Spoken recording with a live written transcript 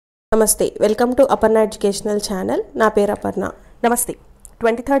నమస్తే, welcome to Aparna educational channel. నా పేరు అపర్ణ. నమస్తే.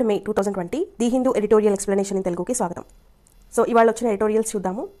 23 May 2020 the Hindu editorial explanation in తెలుగుకి స్వాగతం. సో ఇవాళ వచ్చిన ఎడిటోరియల్స్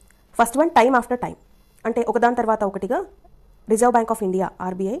చూద్దాము. First one, time after time, అంటే ఒకదాని తర్వాత ఒకటిగా reserve bank of India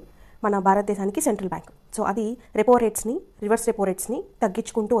RBI మన భారతదేశానికి సెంట్రల్ బ్యాంక్. సో అది రెపో రేట్స్ని, రివర్స్ రెపో రేట్స్ని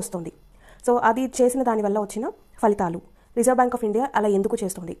తగ్గించుకుంటూ వస్తుంది. సో అది చేసిన దానివల్ల వచ్చిన ఫలితాలు, రిజర్వ్ బ్యాంక్ ఆఫ్ ఇండియా అలా ఎందుకు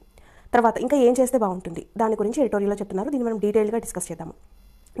చేస్తుంది, తర్వాత ఇంకా ఏం చేస్తే బాగుంటుంది, దాని గురించి ఎడిటోరియల్లో చెప్తున్నారు. దీన్ని మనం డీటెయిల్గా డిస్కస్ చేద్దాము.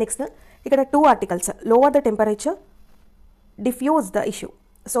 నెక్స్ట్ ఇక్కడ 2 articles, lower the temperature, diffuse the issue.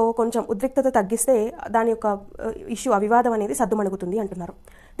 So కొంచెం ఉద్రిక్తత తగ్గిస్తే దాని యొక్క ఇష్యూ, వివాదం అనేది సద్దుమణుగుతుంది అంటున్నారు.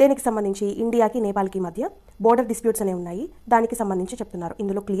 దేనికి సంబంధించి? ఇండియాకి నేపాల్కి మధ్య బోర్డర్ డిస్ప్యూట్స్ అనేవి ఉన్నాయి, దానికి సంబంధించి చెప్తున్నారు.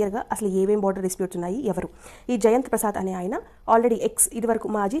 ఇందులో క్లియర్గా అసలు ఏమేం బోర్డర్ డిస్ప్యూట్స్ ఉన్నాయి, ఎవరు. ఈ జయంత్ ప్రసాద్ అనే ఆయన ఆల్రెడీ ఇదివరకు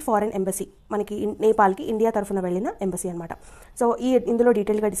మాజీ ఫారెన్ ఎంబసీ, మనకి నేపాల్కి ఇండియా తరఫున వెళ్ళిన ఎంబసీ అనమాట. సో ఇందులో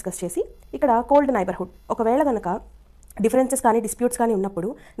డీటెయిల్గా డిస్కస్ చేసి ఇక్కడ కోల్డ్ నైబర్హుడ్, ఒకవేళ కనుక డిఫరెన్సెస్ కానీ డిస్ప్యూట్స్ కానీ ఉన్నప్పుడు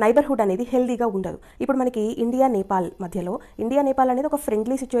నైబర్హుడ్ అనేది హెల్దీగా ఉండదు. ఇప్పుడు మనకి ఇండియా నేపాల్ మధ్యలో, ఇండియా నేపాల్ అనేది ఒక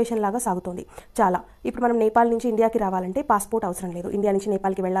ఫ్రెండ్లీ సిచ్యువేషన్ లాగా సాగుతుంది చాలా. ఇప్పుడు మనం నేపాల్ నుంచి ఇండియాకి రావాలంటే పాస్పోర్ట్ అవసరం లేదు, ఇండియా నుంచి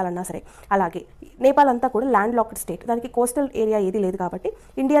నేపాల్కి వెళ్ళాలన్నా సరే. అలాగే నేపాల్ అంతా కూడా ల్యాండ్ లాక్డ్ స్టేట్, దానికి కోస్టల్ ఏరియా ఏది లేదు కాబట్టి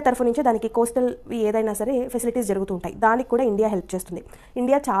ఇండియా తరఫు నుంచి దానికి కోస్టల్ ఏదైనా సరే ఫెసిలిటీస్ జరుగుతుంటాయి, దానికి కూడా ఇండియా హెల్ప్ చేస్తుంది.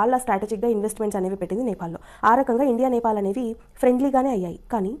 ఇండియా చాలా స్ట్రాటజిక్గా ఇన్వెస్ట్మెంట్స్ అనేవి పెట్టింది నేపాల్లో. ఆ రకంగా ఇండియా నేపాల్ అనేవి ఫ్రెండ్లీగానే అయ్యాయి.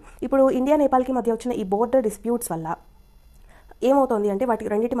 కానీ ఇప్పుడు ఇండియా నేపాల్కి మధ్య వచ్చిన ఈ బోర్డర్ డిస్ప్యూట్స్ వల్ల ఏమవుతుంది అంటే వాటి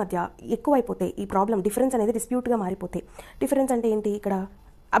రెండింటి మధ్య ఎక్కువైపోతే ఈ ప్రాబ్లం, డిఫరెన్స్ అనేది డిస్ప్యూట్గా మారిపోతే, డిఫరెన్స్ అంటే ఏంటి, ఇక్కడ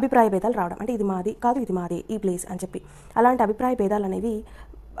అభిప్రాయ భేదాలు రావడం, అంటే ఇది మాది కాదు, ఇది మాదే ఈ ప్లేస్ అని చెప్పి, అలాంటి అభిప్రాయ భేదాలు అనేవి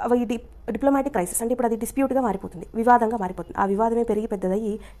డిప్లొమాటిక్ క్రైసిస్, అంటే ఇప్పుడు అది డిస్ప్యూట్గా మారిపోతుంది, వివాదంగా మారిపోతుంది. ఆ వివాదమే పెరిగి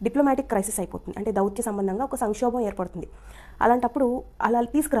పెద్దదయ్యి డిప్లొమాటిక్ క్రైసిస్ అయిపోతుంది, అంటే దౌత్య సంబంధంగా ఒక సంక్షోభం ఏర్పడుతుంది. అలాంటప్పుడు అలా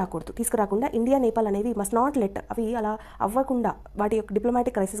తీసుకురాకుండా ఇండియా నేపాల్ అనేవి మస్ట్ నాట్ లెట్, అవి అలా అవ్వకుండా, వాటి యొక్క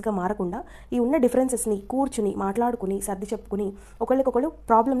డిప్లొమాటిక్ క్రైసిస్గా మారకుండా ఈ ఉన్న డిఫరెన్సెస్ని కూర్చుని మాట్లాడుకుని సర్ది చెప్పుకుని ఒకళ్ళకొకళ్ళు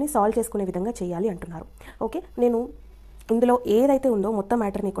ప్రాబ్లమ్ని సాల్వ్ చేసుకునే విధంగా చేయాలి అంటున్నారు. ఓకే, నేను ఇందులో ఏదైతే ఉందో మొత్తం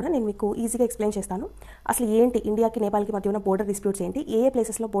మ్యాటర్ని కూడా నేను మీకు ఈజీగా ఎక్స్ప్లెయిన్ చేస్తాను. అసలు ఏంటి ఇండియాకి నేపాల్కి మధ్య ఉన్న బోర్డర్ డిస్ప్యూట్స్ ఏంటి, ఏ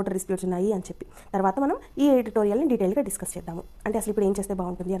ప్లేసెస్లో బోర్డర్ డిస్ప్యూట్స్ ఉన్నాయి అని చెప్పి, తర్వాత మనం ఈ ఎడిటోరియల్ని డీటెయిల్గా డిస్కస్ చేద్దాము. అంటే అసలు ఇప్పుడు ఏం చేస్తే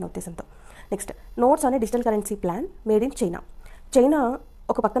బాగుంటుంది అనే ఉద్దేశంతో. నెక్స్ట్, నోట్స్ అనే digital currency plan made in China.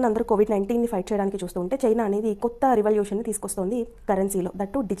 ఒక పక్కన అందరూ కోవిడ్-19ని ఫైట్ చేయడానికి చూస్తూ ఉంటే చైనా అనేది కొత్త రివల్యూషన్ని తీసుకొస్తుంది కరెన్సీలో,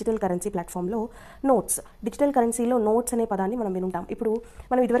 దట్టు డిజిటల్ కరెన్సీ ప్లాట్ఫామ్లో నోట్స్. డిజిటల్ కరెన్సీలో నోట్స్ అనే పదాన్ని మనం వినుంటాం. ఇప్పుడు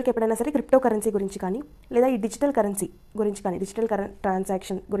మనం ఇదివరకు ఎప్పుడైనా సరే క్రిప్టో కరెన్సీ గురించి కానీ, లేదా ఈ డిజిటల్ కరెన్సీ గురించి కానీ, డిజిటల్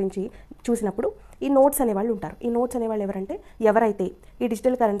ట్రాన్సాక్షన్ గురించి చూసినప్పుడు ఈ నోట్స్ అనేవాళ్ళు ఉంటారు. ఈ నోట్స్ అనేవాళ్ళు ఎవరైతే ఈ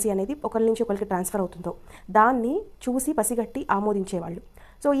డిజిటల్ కరెన్సీ అనేది ఒకరి నుంచి ఒకరికి ట్రాన్స్ఫర్ అవుతుందో దాన్ని చూసి పసిగట్టి ఆమోదించేవాళ్ళు.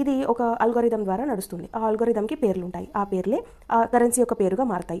 సో ఇది ఒక అల్గోరిథం ద్వారా నడుస్తుంది. ఆ అల్గోరిథంకి పేర్లు ఉంటాయి, ఆ పేర్లే ఆ కరెన్సీ యొక్క పేరుగా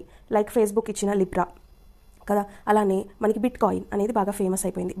మారతాయి. లైక్ ఫేస్బుక్ ఇచ్చిన లిబ్రా కదా, అలానే మనకి బిట్ కాయిన్ అనేది బాగా ఫేమస్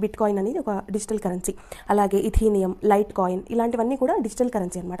అయిపోయింది. బిట్ కాయిన్ అనేది ఒక డిజిటల్ కరెన్సీ. అలాగే ఇథీనియం, లైట్ కాయిన్, ఇలాంటివన్నీ కూడా డిజిటల్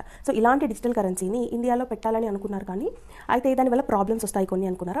కరెన్సీ అనమాట. సో ఇలాంటి డిజిటల్ కరెన్సీని ఇండియాలో పెట్టాలని అనుకున్నారు, కానీ అయితే దానివల్ల ప్రాబ్లమ్స్ వస్తాయి కొన్ని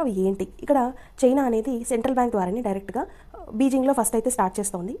అనుకున్నారు. అవి ఏంటి? ఇక్కడ చైనా అనేది సెంట్రల్ బ్యాంక్ ద్వారానే డైరెక్ట్గా బీజింగ్లో ఫస్ట్ అయితే స్టార్ట్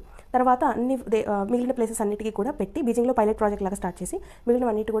చేస్తోంది. తర్వాత మిగిలిన ప్లేసెస్ అన్నిటికీ కూడా పెట్టి, బీజింగ్లో పైలట్ ప్రాజెక్ట్ లాగా స్టార్ట్ చేసి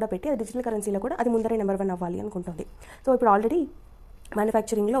మిగిలినవన్నిటి కూడా పెట్టి అది డిజిటల్ కరెన్సీలో కూడా అది ముందరే నెంబర్ 1 అవ్వాలి అనుకుంటుంది. సో ఇప్పుడు ఆల్రెడీ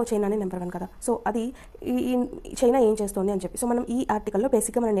మ్యానుఫ్యాక్చరింగ్లో చైనానే నెంబర్ 1 కదా. సో అది చైనా ఏం చేస్తుంది అని చెప్పి, సో మనం ఈ ఆర్టికల్లో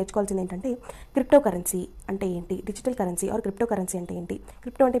బేసిక్గా మనం నేర్చుకోవాల్సింది ఏంటంటే క్రిప్టో కరెన్సీ అంటే ఏంటి, digital currency are crypto currency అంటే ఏంటి.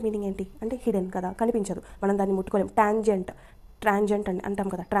 క్రిప్టో అంటే మీనింగ్ ఏంటి అంటే హిడెన్ కదా, కనిపించదు, మనం దాన్ని ముట్టుకోలేము. ట్రాన్జెంట్ అని అంటాం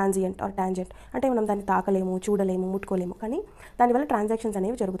కదా, ట్రాన్సియంట్ ఆర్ టాంజెంట్ అంటే మనం దాన్ని తాకలేము, చూడలేము, ముట్టుకోలేము, కానీ దానివల్ల ట్రాన్సాక్షన్స్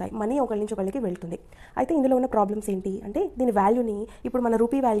అనేవి జరుగుతాయి, మనీ ఒకరి నుంచి ఒకరికి వెళ్తుంది. అయితే ఇందులో ఉన్న ప్రాబ్లమ్స్ ఏంటి అంటే దీని వాల్యూని, ఇప్పుడు మన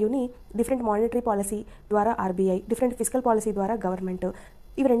రూపీ వాల్యూని డిఫరెంట్ మానిటరీ పాలసీ ద్వారా ఆర్బీఐ, డిఫరెంట్ ఫిజికల్ పాలసీ ద్వారా గవర్నమెంట్,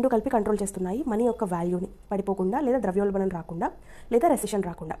 ఇవి రెండు కలిపి కంట్రోల్ చేస్తున్నాయి మనీ యొక్క వాల్యూని పడిపోకుండా, లేదా ద్రవ్యోల్బణం రాకుండా, లేదా రెసిషన్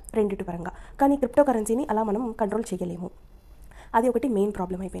రాకుండా, రెండింటి పరంగా. కానీ క్రిప్టో కరెన్సీని అలా మనం కంట్రోల్ చేయలేము, అది ఒకటి మెయిన్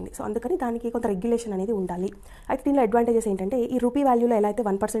ప్రాబ్లం అయిపోయింది. సో అందుకని దానికి కొంత రెగ్యులేషన్ అనేది ఉండాలి. అయితే దీనిలో అడ్వాంటేజెస్ ఏంటంటే ఈ రూపీ వాల్యూలో ఎలా అయితే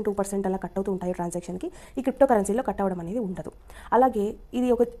 1%, 2% అలా కట్ అవుతూ ఉంటాయో ట్రాన్సాక్షన్కి, ఈ క్రిప్టో కరెన్సీలో కట్ అవ్వడం అనేది ఉండదు. అలాగే ఇది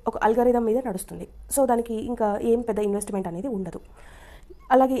ఒక అల్గోరిథం మీద నడుస్తుంది. సో దానికి ఇంకా ఏం పెద్ద ఇన్వెస్ట్మెంట్ అనేది ఉండదు.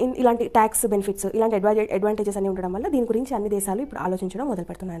 అలాగే ఇలాంటి ట్యాక్స్ బెనిఫిట్స్, ఇలాంటి అడ్వాంటేజెస్ అన్ని ఉండడం వల్ల దీని గురించి అన్ని దేశాలు ఇప్పుడు ఆలోచించడం మొదలు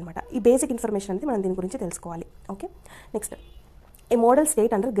పెడుతున్నాయి అనమాట. ఈ బేసిక్ ఇన్ఫర్మేషన్ అనేది మనం దీని గురించి తెలుసుకోవాలి. ఓకే, నెక్స్ట్, ఏ model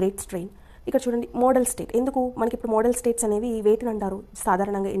state under great strain. ఇక్కడ చూడండి, మోడల్ స్టేట్ ఎందుకు మనకి ఇప్పుడు మోడల్ స్టేట్స్ అనేవి వేటిని అంటారు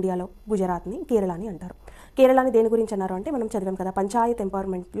సాధారణంగా ఇండియాలో? గుజరాత్ని, కేరళని అంటారు. కేరళని దేని గురించి అన్నారు అంటే మనం చదివాం కదా, పంచాయత్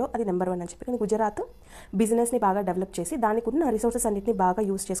ఎంపవర్మెంట్లో అది నెంబర్ 1 అని చెప్పి. కానీ గుజరాత్ బిజినెస్ని బాగా డెవలప్ చేసి దానికి ఉన్న రిసోర్సెస్ అన్నింటినీ బాగా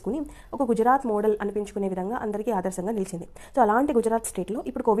యూజ్ చేసుకుని ఒక గుజరాత్ మోడల్ అనిపించుకునే విధంగా అందరికీ ఆదర్శంగా నిలిచింది. సో అలాంటి గుజరాత్ స్టేట్లో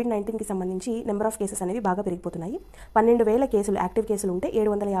ఇప్పుడు కోవిడ్-19కి సంబంధించి నెంబర్ ఆఫ్ కేసెస్ అనేవి బాగా పెరిగిపోతున్నాయి. 12,000 కేసులు, యాక్టివ్ కేసులు ఉంటే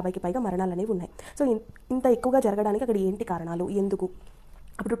 750కి పైగా మరణాలు అనేవి ఉన్నాయి. సో ఇంత ఎక్కువగా జరగడానికి అక్కడ ఏంటి కారణాలు, ఎందుకు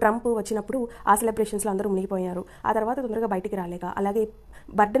అప్పుడు ట్రంప్ వచ్చినప్పుడు ఆ సెలబ్రేషన్స్లో అందరూ మునిగిపోయారు. ఆ తర్వాత తొందరగా బయటికి రాలేక, అలాగే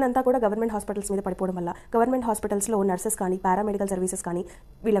బర్డెన్ అంతా కూడా గవర్నమెంట్ హాస్పిటల్స్ మీద పడిపోవడం వల్ల గవర్నమెంట్ హాస్పిటల్స్లో నర్సెస్ కానీ పారామెడికల్ సర్వీసెస్ కానీ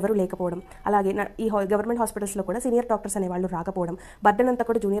వీళ్ళెవరూ లేకపోవడం, అలాగే ఈ గవర్నమెంట్ హాస్పిటల్స్లో కూడా సీనియర్ డాక్టర్స్ అనే వాళ్ళు రాకపోవడం, బర్డెన్ అంతా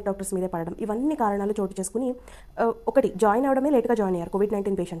కూడా జూనియర్ డాక్టర్స్ మీదే పడడం, ఇవన్నీ కారణాలు చోటు చేసుకుని ఒకటి జాయిన్ అవడమే లేట్గా జాయిన్ అయ్యారు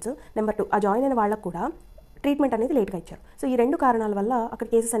COVID-19 పేషెంట్స్. నెంబర్ 2 ఆ జాయిన్ అయిన వాళ్ళకు కూడా ట్రీట్మెంట్ అనేది లేట్గా ఇచ్చారు. సో ఈ 2 కారణాల వల్ల అక్కడ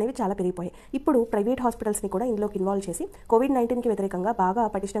కేసెస్ అనేవి చాలా పెరిగిపోయాయి. ఇప్పుడు ప్రైవేట్ హాస్పిటల్స్ని కూడా ఇందులోకి ఇన్వాల్వ్ చేసి COVID-19కి వ్యతిరేకంగా బాగా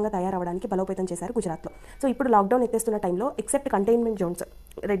పటిష్టంగా తయారవడానికి బలోపేతం చేశారు గుజరాత్లో. సో ఇప్పుడు లాక్డౌన్ ఎత్తేస్తున్న టైంలో except containment Jones,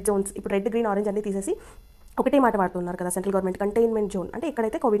 red zones, ఇప్పుడు రెడ్, గ్రీన్, ఆరెంజ్ అన్ని తీసేసి ఒకటే మాట వాడుతున్నారు కదా సెంట్రల్ గవర్నమెంట్, కంటైన్మెంట్ జోన్ అంటే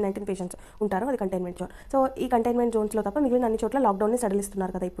ఎక్కడైతే COVID-19 పేషెంట్స్ ఉంటారో అది కంటైన్మెంట్ జోన్. సో ఈ కంటైన్మెంట్ జోన్స్లో తప్ప మిగిలిన అన్ని చోట్ల లాక్డౌన్ని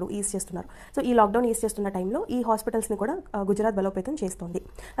సడలిస్తున్నారు కదా, ఇప్పుడు ఈజ్ చేస్తున్నారు. సో ఈ లాక్డౌన్ ఈజ్ చేస్తున్న టైంలో ఈ హాస్పిటల్స్ని కూడా గుజరాత్ బలోపేతం చేస్తోంది,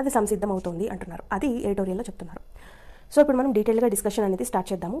 అది సంసిద్ధం అవుతోంది అంటున్నారు. అది ఎడిటోరియల్లో చెప్తున్నారు. సో ఇప్పుడు మనం డీటెయిల్గా డిస్కషన్ అనేది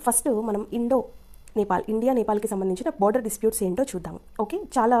స్టార్ట్ చేద్దాము. ఫస్ట్ మనం ఇండియా నేపాల్కి సంబంధించిన బోర్డర్ డిస్ప్యూట్స్ ఏంటో చూద్దాము. ఓకే,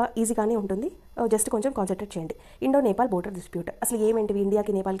 చాలా ఈజీగానే ఉంటుంది, జస్ట్ కొంచెం కాన్సన్ట్రేట్ చేయండి. ఇండో నేపాల్ బోర్డర్ డిస్ప్యూట్ అసలు ఏమేంటివి?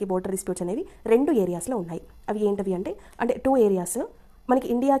 ఇండియాకి నేపాల్కి బోర్డర్ డిస్ప్యూట్స్ అనేవి 2 ఏరియాస్లో ఉన్నాయి. అవి ఏంటివి అంటే 2 ఏరియాస్ మనకి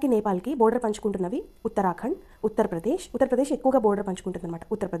ఇండియాకి నేపాల్కి బోర్డర్ పంచుకుంటున్నవి ఉత్తరాఖండ్, ఉత్తరప్రదేశ్ ఎక్కువగా బోర్డర్ పంచుకుంటుంది అనమాట.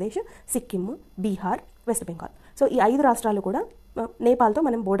 ఉత్తరప్రదేశ్, సిక్కిం, బీహార్, వెస్ట్ బెంగాల్. సో ఈ 5 రాష్ట్రాలు కూడా నేపాల్తో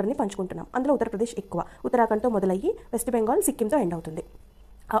మనం బోర్డర్ని పంచుకుంటున్నాం. అందులో ఉత్తరప్రదేశ్ ఎక్కువ, ఉత్తరాఖండ్తో మొదలయ్యి వెస్ట్ బెంగాల్, సిక్కింతో ఎండ్ అవుతుంది.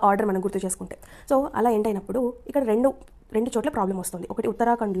 ఆ ఆర్డర్ మనం గుర్తు చేసుకుంటే. సో అలా ఎండ్ అయినప్పుడు ఇక్కడ రెండు చోట్ల ప్రాబ్లం వస్తుంది. ఒకటి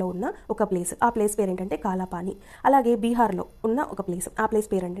ఉత్తరాఖండ్లో ఉన్న ఒక ప్లేస్, ఆ ప్లేస్ పేరు ఏంటంటే కాలాపాని. అలాగే బీహార్లో ఉన్న ఒక ప్లేస్, ఆ ప్లేస్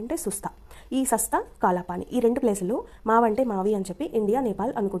పేరు ఏంటంటే సుస్తా. ఈ సస్తా, కాలాపాని, ఈ 2 ప్లేసులు మావంటే మావి అని చెప్పి ఇండియా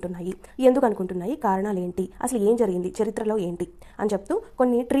నేపాల్ అనుకుంటున్నాయి. ఎందుకు అనుకుంటున్నాయి, కారణాలు ఏంటి, అసలు ఏం జరిగింది, చరిత్రలో ఏంటి అని చెప్తూ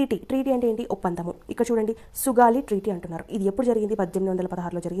కొన్ని ట్రీటీ అంటే ఏంటి, ఒప్పందము. ఇక్కడ చూడండి, సుగాలి ట్రీటీ అంటున్నారు. ఇది ఎప్పుడు జరిగింది?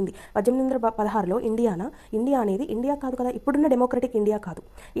 1816లో జరిగింది. 1816లో ఇండియా అనేది ఇండియా కాదు కదా, ఇప్పుడున్న డెమోక్రటిక్ ఇండియా కాదు,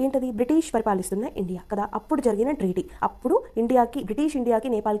 ఏంటది, బ్రిటిష్ పరిపాలిస్తున్న ఇండియా కదా. అప్పుడు జరిగిన ట్రీటీ, అప్పుడు బ్రిటిష్ ఇండియాకి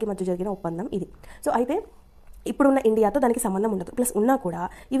నేపాల్కి మధ్య జరిగిన ఒప్పందం ఇది. సో అయితే ఇప్పుడున్న ఇండియాతో దానికి సంబంధం ఉండదు. ప్లస్ ఉన్నా కూడా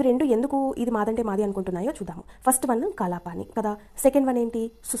ఇవి 2 ఎందుకు ఇది మాదంటే మాది అనుకుంటున్నాయో చూద్దాము. ఫస్ట్ వన్ కాలాపాని కదా, సెకండ్ వన్ ఏంటి,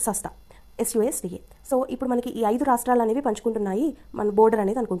 సుసస్తా, SUSDA. సో ఇప్పుడు మనకి ఈ 5 రాష్ట్రాలు అనేవి పంచుకుంటున్నాయి మన బోర్డర్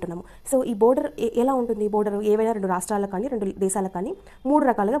అనేది అనుకుంటున్నాము. సో ఈ బోర్డర్ ఎలా ఉంటుంది? బోర్డర్ ఏవైనా 2 రాష్ట్రాలకు కానీ 2 దేశాలకు కానీ 3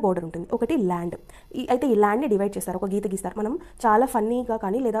 రకాలుగా బోర్డర్ ఉంటుంది. ఒకటి ల్యాండ్, అయితే ఈ ల్యాండ్ని డివైడ్ చేస్తారు, ఒక గీత గీస్తారు. మనం చాలా ఫన్నీగా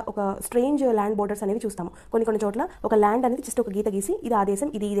కానీ లేదా ఒక స్ట్రేంజ్ ల్యాండ్ బోర్డర్స్ అనేవి చూస్తాము. కొన్ని చోట్ల ఒక ల్యాండ్ అనేది జస్ట్ ఒక గీత గీసి ఇది ఆ దేశం,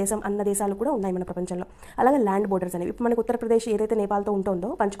 ఇది ఈ దేశం అన్న దేశాలు కూడా ఉన్నాయి మన ప్రపంచంలో. అలాగే ల్యాండ్ బోర్డర్స్ అనేవి ఇప్పుడు మనకు ఉత్తరప్రదేశ్ ఏదైతే నేపాల్తో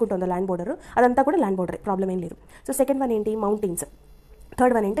పంచుకుంటుందో ల్యాండ్ బోర్డర్, అదంతా కూడా ల్యాండ్ బోర్డర్, ప్రాబ్లం ఏం లేదు. సో సెకండ్ వన్ ఏంటి, మౌంటైన్స్.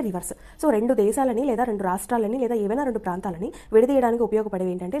 థర్డ్ వన్ ఏంటి, రివర్స్. సో 2 దేశాలని లేదా 2 రాష్ట్రాలని లేదా ఏవైనా 2 ప్రాంతాలని విడదీయడానికి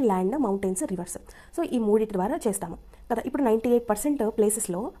ఉపయోగపడేవి ఏంటంటే ల్యాండ్, మౌంటైన్స్, రివర్స్. సో ఈ 3 ద్వారా చేస్తాము కదా. ఇప్పుడు 98%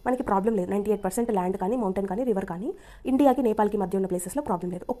 ప్లేసెస్లో మనకి ప్రాబ్లం లేదు. 98% ల్యాండ్ కానీ, మౌంటైన్ కానీ, రివర్ కానీ ఇండియాకి నేపాల్కి మధ్య ఉన్న ప్లేసెస్లో ప్రాబ్లం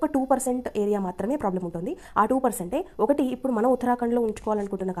లేదు. ఒక్క 2% ఏరియా మాత్రమే ప్రాబ్లం ఉంటుంది. ఆ 2% ఒకటి ఇప్పుడు మనం ఉత్తరాఖండ్లో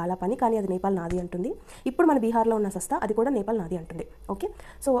ఉంచుకోవాలనుకుంటున్న కాలాపాని, కానీ అది నేపాల్ నాది అంటుంది. ఇప్పుడు మన బీహార్లో ఉన్న సస్తా, అది కూడా నేపాల్ నాది అంటుంది. ఓకే,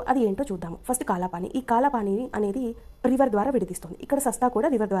 సో అది ఏంటో చూద్దాము. ఫస్ట్ కాలాపాని. ఈ కాలాపాని అనేది రివర్ ద్వారా విడదీస్తుంది. ఇక్కడ సస్తా కూడా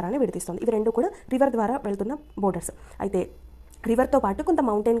రివర్ ద్వారానే విడదీస్తుంది. ఇవి 2 కూడా రివర్ ద్వారా వెళ్తున్న బోర్డర్స్. అయితే రివర్తో పాటు కొంత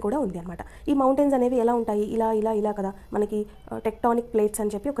మౌంటైన్ కూడా ఉంది అనమాట. ఈ మౌంటైన్స్ అనేవి ఎలా ఉంటాయి, ఇలా కదా. మనకి టెక్టానిక్ ప్లేట్స్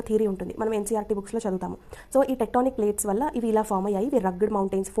అని చెప్పి ఒక థియరీ ఉంటుంది, మనం NCERT బుక్స్లో చదువుతాము. సో ఈ టెక్టానిక్ ప్లేట్స్ వల్ల ఇవి ఇలా ఫామ్ అయ్యాయి. ఇవి rugged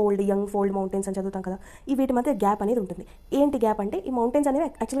mountains, young fold mountains అని చదువుతాం కదా. ఈ వీటి మధ్య గ్యాప్ అనేది ఉంటుంది. ఏంటి గ్యాప్ అంటే ఈ మౌంటైన్స్ అనేవి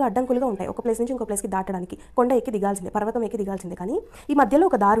యాక్చువల్గా అడ్డంకులుగా ఉంటాయి. ఒక ప్లేస్ నుంచి ఇంకో ప్లేస్కి దాటడానికి కొండ ఎక్కి దిగాల్సిందే, పర్వతం ఎక్కి దిగాల్సిందే. కానీ ఈ మధ్యలో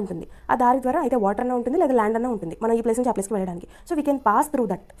ఒక దారి ఉంటుంది. ఆ దారి ద్వారా అయితే వాటర్ అన్నా ఉంటుంది లేదా ల్యాండ్ అన్నా ఉంటుంది మనం ఈ ప్లేస్ నుంచి ఆ ప్లేస్కి వెళ్ళడానికి. So we can pass through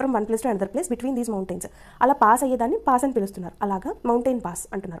that from one place to another place between these mountains. అలా పాస్ అయ్యేదాన్ని పాస్ అని పిలుస్తున్నారు. అలాగా మౌంటైన్ పాస్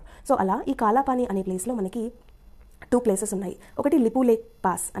అంటున్నారు. సో అలా ఈ కాలాపాని అనే ప్లేస్లో మనకి 2 ప్లేసెస్ ఉన్నాయి. ఒకటి లిపు లేక్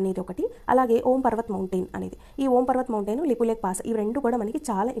పాస్ అనేది ఒకటి, అలాగే ఓం పర్వత్ మౌంటైన్ అనేది. ఈ ఓం Parvat mountain, Lipu lake pass, ఇవి 2 కూడా మనకి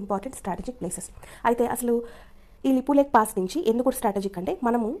చాలా ఇంపార్టెంట్ స్ట్రాటజిక్ ప్లేసెస్. అయితే అసలు ఈ లిపు లేక్ పాస్ నుంచి ఎందుకు స్ట్రాటజిక్ అంటే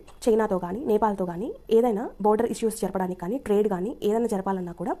మనము చైనాతో కానీ నేపాల్తో కానీ ఏదైనా బోర్డర్ ఇష్యూస్ జరపడానికి కానీ ట్రేడ్ కానీ ఏదైనా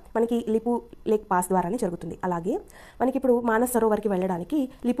జరపాలన్నా కూడా మనకి లిపు లేక్ పాస్ ద్వారానే జరుగుతుంది. అలాగే మనకి ఇప్పుడు మానస్ సరోవర్కి వెళ్ళడానికి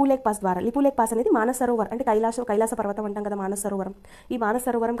లిపు లేక్ పాస్ ద్వారా, లిపు లేక్ పాస్ అనేది మానస్ సరోవర్ అంటే కైలాస పర్వతం అంటాం కదా, మానస్ సరోవరం. ఈ మానస్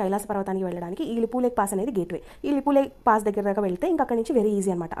సరోవరం కైలాస పర్వతానికి వెళ్ళడానికి ఈ లిపు లేక్ పాస్ అనేది గేట్వే. ఈ లిపు లేక్ పాస్ దగ్గర దాకా వెళ్తే ఇంకా అక్కడి నుంచి వెరీ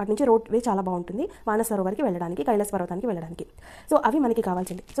ఈజీ అనమాట. అటు నుంచి రోడ్ వే చాలా బాగుంటుంది మానస్ సరోవర్కి వెళ్ళడానికి, కైలాస పర్వతానికి వెళ్ళడానికి. సో అవి మనకి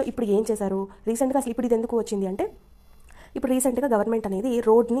కావాల్సింది. సో ఇప్పుడు ఏం చేశారు రీసెంట్గా, అసలు ఇప్పుడు ఇది ఎందుకు వచ్చింది అంటే ఇప్పుడు రీసెంట్గా గవర్నమెంట్ అనేది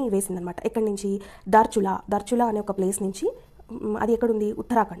రోడ్ని వేసిందనమాట. ఎక్కడి నుంచి, దర్చులా అనే ఒక ప్లేస్ నుంచి, అది ఎక్కడుంది,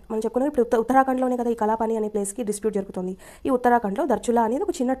 ఉత్తరాఖండ్. మనం చెప్పుకున్నాం ఇప్పుడు ఉత్తరాఖండ్లోనే కదా ఈ కలాపాని అనే ప్లేస్కి డిస్ప్యూట్ జరుగుతుంది. ఈ ఉత్తరాఖండ్లో దర్చులా అనేది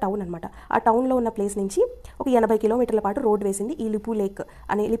ఒక చిన్న టౌన్ అనమాట. ఆ టౌన్లో ఉన్న ప్లేస్ నుంచి ఒక 80 కిలోమీటర్ల పాటు రోడ్ వేసింది ఈ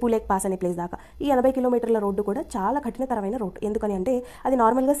లిపు లేక్ పాస్ అనే ప్లేస్ దాకా. ఈ 80 కిలోమీటర్ల రోడ్డు కూడా చాలా కఠినతరమైన రోడ్డు. ఎందుకని అంటే అది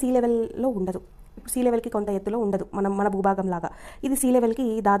నార్మల్గా సీ లెవెల్లో ఉండదు. సీ లెవెల్కి కొంత ఎత్తులో ఉండదు మన భూభాగం లాగా. ఇది సీ లెవెల్కి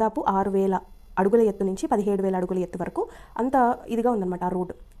దాదాపు 6000 అడుగుల ఎత్తు నుంచి 17,000 అడుగుల ఎత్తు వరకు అంత ఇదిగా ఉందన్నమాట ఆ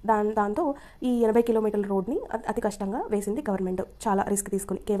రోడ్. దాంతో ఈ 80 కిలోమీటర్ల రోడ్ని అతి కష్టంగా వేసింది గవర్నమెంట్, చాలా రిస్క్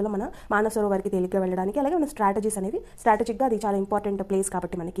తీసుకుని. కేవలం మన మానస సరోవర్కి తేలిగ్గా వెళ్ళడానికి, అలాగే మన స్ట్రాటజిక్గా అది చాలా ఇంపార్టెంట్ ప్లేస్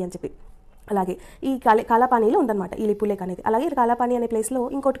కాబట్టి మనకి అని చెప్పి. అలాగే ఈ కాలాపానీలో ఉందన్నమాట ఈ లిపు లేక్ అనేది. అలాగే కాలాపానీ అనే ప్లేస్లో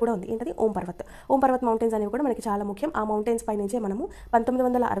ఇంకోటి కూడా ఉంది, ఏంటది ఓం పర్వత్ మౌంటైన్స్ అనేవి కూడా మనకి చాలా ముఖ్యం. ఆ మౌంటైన్స్ పై నుంచే మనము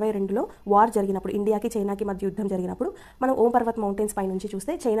 1962లో వార్ జరిగినప్పుడు, ఇండియాకి చైనాకి మధ్య యుద్ధం జరిగినప్పుడు మనం ఓం పర్వత్ మౌంటైన్స్ పై నుంచి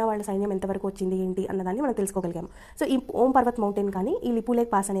చూస్తే చైనా వాళ్ళ సైన్యం ఎంతవరకు వచ్చింది ఏంటి అన్నదాన్ని మనం తెలుసుకోగలిగాము. సో ఈ ఓం పర్వత్ మౌంటైన్ కానీ ఈ లిపు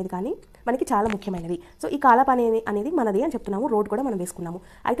లేక్ పాస్ అనేది కానీ మనకి చాలా ముఖ్యమైనవి. సో ఈ కాలాపానీ అనేది మనది అని చెప్తున్నాము, రోడ్ కూడా మనం వేసుకున్నాము.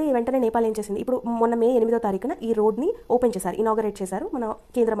 అయితే వెంటనే నేపాల్ ఏం చేసింది, ఇప్పుడు మొన్న మే 8వ తారీఖున ఈ రోడ్ని ఓపెన్ చేశారు, ఇనాగరేట్ చేశారు మన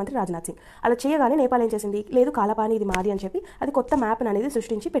కేంద్ర మంత్రి రాజ్నాథ్ సింగ్. అలా చేయగానే నేపాల్ ఏం చేసింది, లేదు కాలాపానీ ఇది మాది అని చెప్పి అది కొత్త మ్యాప్ అనేది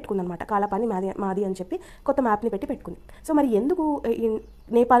సృష్టించి పెట్టుకుందనమాట. కాలాపానీ మాది అని చెప్పి కొత్త మ్యాప్ని పెట్టుకుంది. సో మరి ఎందుకు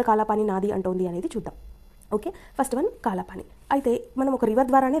నేపాల్ కాలాపానీ నాది అంటోంది అనేది చూద్దాం. Okay, first one Kalapani. అయితే మనం ఒక రివర్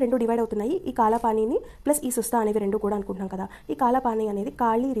ద్వారానే రెండు డివైడ్ అవుతున్నాయి, ఈ కాలాపానీని ప్లస్ ఈ సుస్తా అనేవి రెండు కూడా అనుకుంటున్నాం కదా. ఈ కాలాపానీ అనేది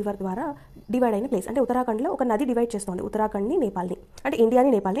కాళీ రివర్ ద్వారా డివైడ్ అయిన ప్లేస్. అంటే ఉత్తరాఖండ్లో ఒక నది డివైడ్ చేస్తుంది ఉత్తరాఖండ్ని నేపాల్ని, అంటే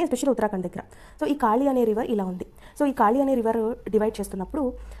ఇండియాని నేపాల్ని, ఎస్పెషల్లీ ఉత్తరాఖండ్ దగ్గర. సో ఈ కాళీ అనే రివర్ ఇలా ఉంది. సో ఈ కాళీ అనే రివర్ డివైడ్ చేస్తున్నప్పుడు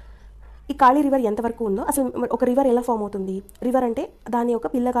ఈ కాళీ రివర్ ఎంతవరకు ఉందో, అసలు ఒక రివర్ ఎలా ఫామ్ అవుతుంది, రివర్ అంటే దాని యొక్క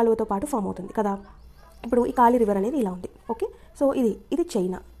పిల్ల కాలువతో పాటు ఫామ్ అవుతుంది కదా. ఇప్పుడు ఈ కాళీ రివర్ అనేది ఇలా ఉంది. ఓకే, సో ఇది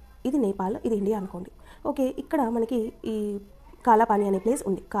చైనా, ఇది నేపాల్, ఇది ఇండియా అనుకోండి. ఓకే, ఇక్కడ మనకి ఈ కాలాపానీ అనే ప్లేస్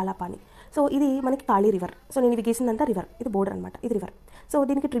ఉంది, కాలాపానీ. సో ఇది మనకి కాళీ రివర్. సో నేను ఇవి గీసిందంతా రివర్, ఇది బోర్డర్ అనమాట, ఇది రివర్. సో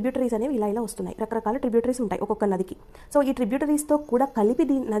దీనికి ట్రిబ్యూటరీస్ అనేవి ఇలా వస్తున్నాయి, రకరకాల ట్రిబ్యూటరీస్ ఉంటాయి ఒక్కొక్క నదికి. సో ఈ ట్రిబ్యూటరీస్తో కూడా కలిపి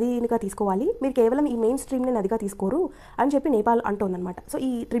నదిగా తీసుకోవాలి, మీరు కేవలం ఈ మెయిన్ స్ట్రీమ్ని నదిగా తీసుకోరు అని చెప్పి నేపాల్ అంటోందనమాట. సో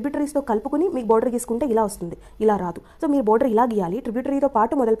ఈ ట్రిబ్యూటరీస్తో కలుపుకుని మీకు బోర్డర్ గీసుకుంటే ఇలా వస్తుంది, ఇలా రాదు. సో మీరు బోర్డర్ ఇలా గీయాలి, ట్రిబ్యూటరీతో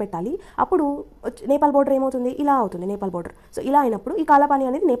పాటు మొదలు పెట్టాలి, అప్పుడు నేపాల్ బోర్డర్ ఏమవుతుంది, ఇలా అవుతుంది నేపాల్ బోర్డర్. సో ఇలా అయినప్పుడు ఈ కాలాపానీ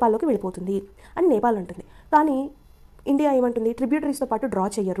అనేది నేపాల్లోకి వెళ్ళిపోతుంది అని నేపాల్ అంటుంది. కానీ ఇండియా ఏమంటుంది, ట్రిబ్యూటరీస్తో పాటు డ్రా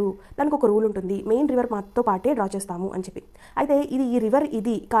చేయరు, దానికి ఒక రూల్ ఉంటుంది, మెయిన్ రివర్ మాతో పాటే డ్రా చేస్తాము అని చెప్పి. అయితే ఈ రివర్,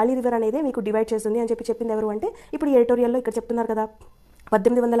 ఇది కాళీ రివర్ అనేది మీకు డివైడ్ చేస్తుంది అని చెప్పి చెప్పింది ఎవరు అంటే, ఇప్పుడు ఈ ఎడిటోరియల్లో ఇక్కడ చెప్తున్నారు కదా,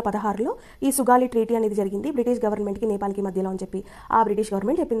 1816లో ఈ సుగాలి ట్రీటీ అనేది జరిగింది బ్రిటిష్ గవర్నమెంట్కి నేపాల్కి మధ్యలో అని చెప్పి. ఆ బ్రిటిష్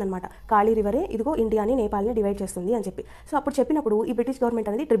గవర్నమెంట్ చెప్పిందనమాట, కాళీ రివరే ఇదిగో ఇండియాని నేపాల్ని డివైడ్ చేస్తుంది అని చెప్పి. సో అప్పుడు చెప్పినప్పుడు ఈ బ్రిటిష్ గవర్నమెంట్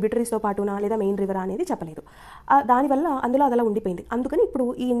అనేది ట్రిబ్యూటరీస్తో పాటునా లేదా మెయిన్ రివర్ అనేది చెప్పలేదు. దానివల్ల అందులో అదలా ఉండిపోయింది. అందుకని ఇప్పుడు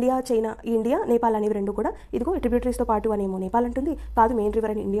ఈ ఇండియా నేపాల్ అనేవి రెండు కూడా ఇదిగో ట్రిబ్యూటరీస్తో పాటు అనేమో నేపాల్ అంటుంది, కాదు మెయిన్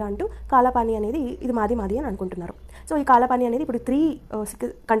రివర్ అని ఇండియా అంటూ కాలాపానీ అనేది ఇది మాది అని అనుకుంటున్నారు. సో ఈ కాలాపానీ అనేది ఇప్పుడు 3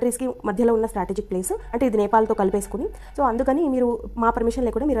 కంట్రీస్కి మధ్యలో ఉన్న స్ట్రాటజిక్ ప్లేస్, అంటే ఇది నేపాల్తో కలిపేసుకుని. సో అందుకని మీరు మా పర్మిషన్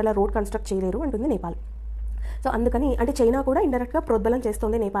లేకుండా మీరు అలా రోడ్ కన్స్ట్రక్ట్ చేయలేరు అంటుంది నేపాల్. సో అందుకని అంటే చైనా కూడా ఇండైరెక్ట్గా ప్రోద్బలం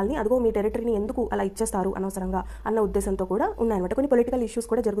చేస్తుంది నేపాల్ని, అదిగో మీ టెరిటరీని ఎందుకు అలా ఇచ్చేస్తారు అనవసరంగా అన్న ఉద్దేశంతో కూడా ఉన్నాయన్నమాట. కొన్ని పొలిటికల్ ఇష్యూస్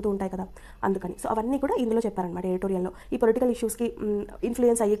కూడా జరుగుతూ ఉంటాయి కదా, అందుకని. సో అవన్నీ కూడా ఇందులో చెప్పారనమాట ఎడిటోరియల్లో, ఈ పొలిటికల్ ఇష్యూస్కి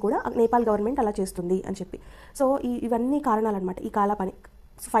ఇన్ఫ్లుయెన్స్ అయ్యి కూడా నేపాల్ గవర్నమెంట్ అలా చేస్తుంది అని చెప్పి. సో ఇవన్నీ కారణాలు అనమాట ఈ కాలాపానీ.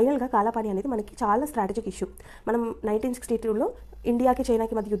 సో ఫైనల్గా కాలాపానీ అనేది మనకి చాలా స్ట్రాటజిక్ ఇష్యూ. మనం 1962లో ఇండియాకి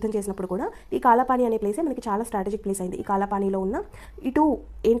చైనాకి మధ్య యుద్ధం చేసినప్పుడు కూడా ఈ కాలాపానీ అనే ప్లేసే మనకి చాలా స్ట్రాటజిక్ ప్లేస్ అయింది. ఈ కాలాపానీలో ఉన్న ఇటు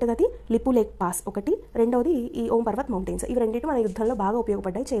ఏంటది లిపు లేక్ పాస్ ఒకటి, రెండోది ఈ ఓం పర్వత్ మౌంటైన్స్, ఇవి రెండింటి మన యుద్ధంలో బాగా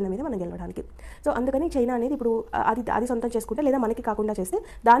ఉపయోగపడ్డాయి చైనా మీద మనం గెలవడానికి. సో అందుకని చైనా అనేది ఇప్పుడు అది సొంతం చేసుకుంటే లేదా మనకి కాకుండా చేస్తే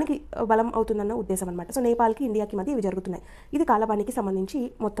దానికి బలం అవుతుందన్న ఉద్దేశం అనమాట. సో నేపాల్కి ఇండియాకి మధ్య ఇవి జరుగుతున్నాయి. ఇది కాలాపానీకి సంబంధించి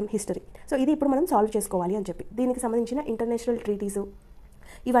మొత్తం హిస్టరీ. సో ఇది ఇప్పుడు మనం సాల్వ్ చేసుకోవాలి అని చెప్పి దీనికి సంబంధించిన ఇంటర్నేషనల్ ట్రీటీసు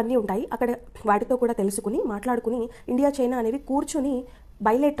ఇవన్నీ ఉంటాయి. అక్కడ వాటితో కూడా తెలుసుకుని మాట్లాడుకుని ఇండియా చైనా అనేవి కూర్చొని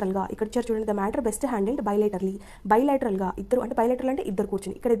బైలేటరల్గా, ఇక్కడ ఇచ్చారు చూడండి, ద మ్యాటర్ బెస్ట్ హ్యాండిల్డ్ బైలేటరల్గా ఇద్దరు, అంటే బైలేటరల్ అంటే ఇద్దరు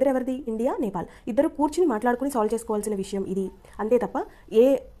కూర్చుని, ఇక్కడ ఇద్దరు ఎవరిది, ఇండియా నేపాల్, ఇద్దరు కూర్చుని మాట్లాడుకుని సాల్వ్ చేసుకోవాల్సిన విషయం ఇది, అంతే తప్ప ఏ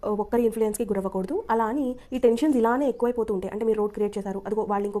ఒక్కరి ఇన్ఫ్లుయెన్స్కి గురవ్వకూడదు. అలా అని ఈ టెన్షన్స్ ఇలానే ఎక్కువైపోతూ ఉంటాయి. అంటే మీరు రోడ్ క్రియేట్ చేశారు, అదిగో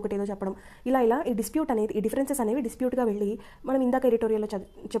వాళ్ళు ఇంకొకటి ఏదో చెప్పడం, ఇలా ఈ డిస్ప్యూట్ అనేది, ఈ డిఫరెన్సెస్ అనేవి డిస్ప్యూట్గా వెళ్ళి మనం ఇందాక ఎడిటోరియల్లో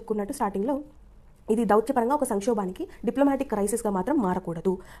చెప్పుకున్నట్టు స్టార్టింగ్లో ఇది దౌత్యపరంగా ఒక సంక్షోభానికి, డిప్లొమాటిక్ క్రైసిస్గా మాత్రం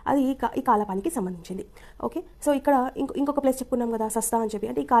మారకూడదు. అది ఈ కాలాపానికి సంబంధించింది. ఓకే, సో ఇక్కడ ఇంకొక ప్లేస్ చెప్పుకున్నాం కదా సస్తా అని చెప్పి,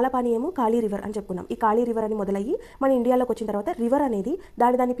 అంటే ఈ కాలాపానీ ఏమో కాళీ రివర్ అని చెప్పుకున్నాం. ఈ కాళీ రివర్ అని మొదలయ్యి మన ఇండియాలోకి వచ్చిన తర్వాత రివర్ అనేది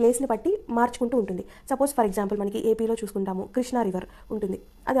దాని ప్లేస్ని బట్టి మార్చుకుంటూ ఉంటుంది. సపోజ్ ఫర్ ఎగ్జాంపుల్ మనకి ఏపీలో చూసుకుంటాము, కృష్ణా రివర్ ఉంటుంది,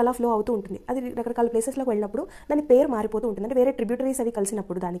 అది అలా ఫ్లో అవుతూ ఉంటుంది. అది రకరకాల ప్లేసెస్లోకి వెళ్ళినప్పుడు దాని పేరు మారిపోతూ ఉంటుంది, అంటే వేరే ట్రిబ్యూటరీస్ అవి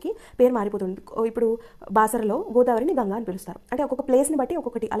కలిసినప్పుడు దానికి పేరు మారిపోతుంది. ఇప్పుడు బాసరలో గోదావరిని గంగా అని పిలుస్తారు, అంటే ఒక్కొక్క ప్లేస్ని బట్టి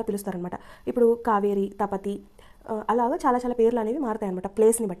ఒక్కొక్కటి అలా పిలుస్తారు అనమాట. ఇప్పుడు కావేరి, తపతి, అలాగా చాలా పేర్లు అనేవి మారుతాయి అనమాట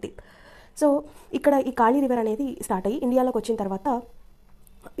ప్లేస్ని బట్టి. సో ఇక్కడ ఈ కాళీ రివర్ అనేది స్టార్ట్ అయ్యి ఇండియాలోకి వచ్చిన తర్వాత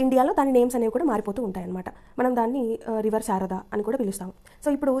ఇండియాలో దాని నేమ్స్ అనేవి కూడా మారిపోతూ ఉంటాయన్నమాట. మనం దాన్ని రివర్ శారద అని కూడా పిలుస్తాం.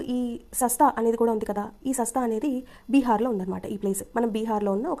 సో ఇప్పుడు ఈ సస్తా అనేది కూడా ఉంది కదా, ఈ సస్తా అనేది బీహార్లో ఉందన్నమాట. ఈ ప్లేస్ మనం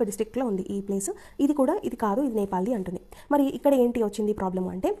బీహార్లో ఉన్న ఒక డిస్ట్రిక్ట్లో ఉంది ఈ ప్లేస్. ఇది కూడా ఇది కాదు, ఇది నేపాల్ది అంటుంది. మరి ఇక్కడ ఏంటి వచ్చింది ప్రాబ్లమ్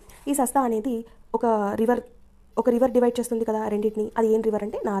అంటే, ఈ సస్తా అనేది ఒక రివర్ ఒక రివర్ డివైడ్ చేస్తుంది కదా రెండింటిని, అది ఏం రివర్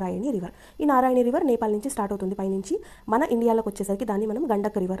అంటే నారాయణి రివర్. ఈ నారాయణి రివర్ నేపాల్ నుంచి స్టార్ట్ అవుతుంది పైనుంచి, మన ఇండియాలోకి వచ్చేసరికి దాన్ని మనం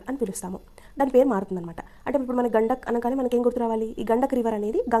గండక్ రివర్ అని పిలుస్తాము. దాని పేరు మారుతుందన్నమాట. అంటే ఇప్పుడు మన గండక్ అనగానే మనకి ఏం గుర్తు రావాలి, ఈ గండక్ రివర్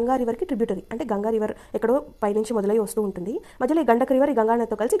అనేది గంగా రివర్కి ట్రిబ్యూటరీ. అంటే గంగా రివర్ ఎక్కడో పైనుంచి మొదలై వస్తూ ఉంటుంది, మధ్యలో ఈ గండక్ రివర్ ఈ గంగా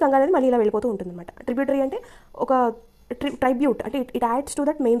నదితో కలిసి గంగా నది మళ్ళీ ఇలా వెళ్ళిపోతూ ఉంటుంది అనమాట. ట్రిబ్యూటరీ అంటే ఒక ట్రైబ్యూట్, అంటే it adds to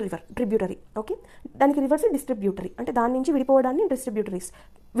that main river, tributary. Okay, దానికి రివర్స్ డిస్ట్రిబ్యూటరీ, అంటే దాని నుంచి విడిపోవడాన్ని డిస్ట్రిబ్యూటరీస్,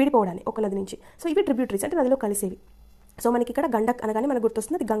 విడిపోవడాన్ని ఒక నది నుంచి. సో ఇవి ట్రిబ్యూటరీస్, అంటే నదిలో కలిసేవి. సో మనకి ఇక్కడ గండక్ అనగానే మనకు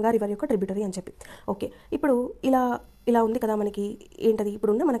గుర్తొస్తుంది అది గంగా రివర్ యొక్క ట్రిబ్యూటరీ అని చెప్పి. ఓకే, ఇప్పుడు ఇలా ఉంది కదా మనకి, ఏంటది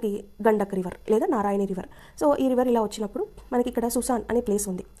ఇప్పుడున్న మనకి గండక్ రివర్ లేదా నారాయణి రివర్. సో ఈ రివర్ ఇలా వచ్చినప్పుడు మనకి ఇక్కడ సుసాన్ అనే ప్లేస్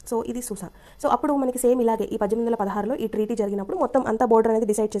ఉంది. సో ఇది సుసాన్. సో అప్పుడు మనకి సేమ్ ఇలాగే ఈ 1816లో ఈ ట్రీటీ జరిగినప్పుడు మొత్తం అంతా బోర్డర్ అనేది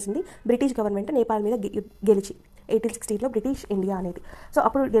డిసైడ్ చేసింది బ్రిటిష్ గవర్నమెంట్ నేపాల్ మీద గెలిచి 1816లో బ్రిటిష్ ఇండియా అనేది. సో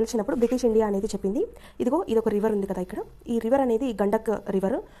అప్పుడు గెలిచినప్పుడు బ్రిటిష్ ఇండియా అనేది చెప్పింది, ఇదిగో ఇదొక రివర్ ఉంది కదా ఇక్కడ, ఈ రివర్ అనేది గండక్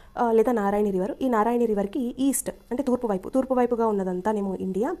రివర్ లేదా నారాయణి రివర్. ఈ నారాయణి రివర్కి ఈస్ట్ అంటే తూర్పు వైపుగా ఉన్నదంతానేమో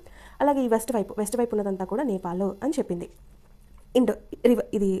ఇండియా, అలాగే ఈ వెస్ట్ వైపు ఉన్నదంతా కూడా నేపాల్ అని చెప్పింది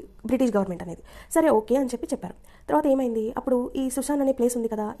ఇది బ్రిటిష్ గవర్నమెంట్ అనేది. సరే ఓకే అని చెప్పారు. తర్వాత ఏమైంది, అప్పుడు ఈ సుసాన్ అనే ప్లేస్ ఉంది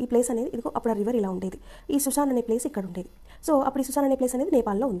కదా, ఈ ప్లేస్ అనేది ఇదిగో అప్పుడు ఆ రివర్ ఇలా ఉండేది, ఈ సుసాన్ అనే ప్లేస్ ఇక్కడ ఉండేది. సో అప్పుడు ఈ సుసాన్ అనే ప్లేస్ అనేది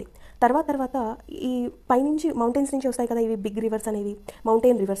నేపాల్లో ఉంది. తర్వాత ఈ పైనుంచి మౌంటైన్స్ నుంచి వస్తాయి కదా ఇవి బిగ్ రివర్స్ అనేవి,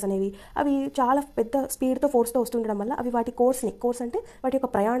 మౌంటైన్ రివర్స్ అనేవి, అవి చాలా పెద్ద స్పీడ్తో ఫోర్స్తో వస్తుండడం వల్ల అవి వాటి కోర్స్ అంటే వాటి యొక్క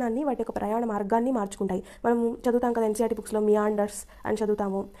ప్రయాణాన్ని, వాటి యొక్క ప్రయాణ మార్గాన్ని మార్చుకుంటాయి. మనం చదువుతాం కదా ఎన్సీఆర్టీ బుక్స్లో మియాండర్స్ అని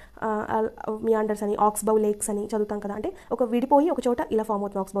చదువుతాము, మియాండర్స్ అని, ఆక్స్బౌ లేక్స్ అని చదువుతాం కదా. అంటే ఒక విడిపోయి ఒక చోట ఇలా ఫామ్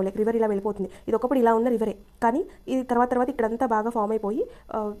అవుతుంది ఆక్స్బౌ లేక్, రివర్ ఇలా వెళ్ళిపోతుంది. ఇది ఒకప్పుడు ఇలా ఉన్న రివరే, కానీ ఇది తర్వాత ఇక్కడంతా బాగా ఫామ్ అయిపోయి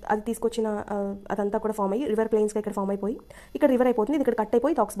అది తీసుకొచ్చిన అదంతా కూడా ఫామ్ అయ్యి రివర్ ప్లెయిన్స్గా ఇక్కడ ఫామ్ అయిపోయి ఇక్కడ రివర్ అయిపోతుంది, ఇది ఇక్కడ కట్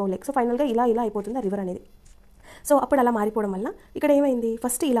అయిపోయి ఆక్స్బౌ లేక్. సో ఫైనల్గా ఇలా అయిపోతుంది ఆ రివర్ అనేది. సో అప్పుడు అలా మారిపోవడం వల్ల ఇక్కడ ఏమైంది,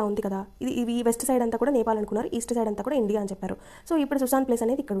 ఫస్ట్ ఇలా ఉంది కదా, ఇవి వెస్ట్ సైడ్ అంతా కూడా నేపాల్ అనుకున్నారు, ఈస్ట్ సైడ్ అంతా కూడా ఇండియా అని చెప్పారు. సో ఇప్పుడు సుసాన్ ప్లేస్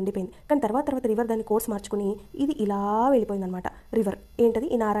అనేది ఇక్కడ ఉండిపోయింది. కానీ తర్వాత రివర్ దాని కోర్స్ మార్చుకుని ఇది ఇలా వెళ్ళిపోయింది అనమాట. రివర్ ఏంటది,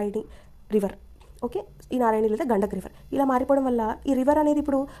 ఈ నారాయణి రివర్. ఓకే, ఈ నారాయణి లేదా గండక్ రివర్ ఇలా మారిపోవడం వల్ల ఈ రివర్ అనేది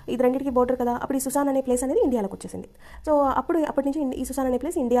ఇప్పుడు ఇది రెండింటికి బోర్డర్ కదా, అప్పుడు ఈ సుసాన్ అనే ప్లేస్ అనేది ఇండియాలోకి వచ్చేసింది. సో అప్పటి నుంచి ఈ సుసాన్ అనే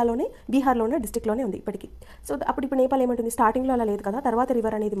ప్లేస్ ఇండియాలోనే, బీహార్లోనే డిస్ట్రిక్ట్లోనే ఉంది ఇప్పటికి. సో ఇప్పుడు నేపాల్ ఏమంటుంది, స్టార్టింగ్లో అలా లేదు కదా, తర్వాత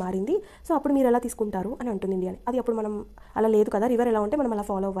రివర్ అనేది మారింది, సో అప్పుడు మీరు ఎలా తీసుకుంటారు అని అంటుంది ఇండియా. అది అప్పుడు మనం అలా లేదు కదా, రివర్ ఎలా ఉంటే మనం అలా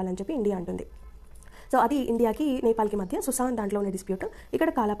ఫాలో అవ్వాలని చెప్పి ఇండియా అంటుంది. సో అది ఇండియాకి నేపాల్కి మధ్య సుసాన్ దాంట్లో ఉన్న డిస్ప్యూట్, ఇక్కడ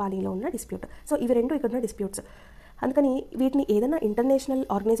కాలాపానీలో ఉన్న డిస్ప్యూట్. సో ఇవి రెండు ఇక్కడ ఉన్న డిస్ప్యూట్స్. అందుకని వీటిని ఏదైనా ఇంటర్నేషనల్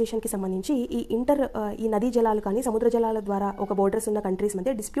ఆర్గనైజేషన్కి సంబంధించి ఈ నదీ జలాలు కానీ సముద్ర జలాల ద్వారా ఒక బోర్డర్స్ ఉన్న కంట్రీస్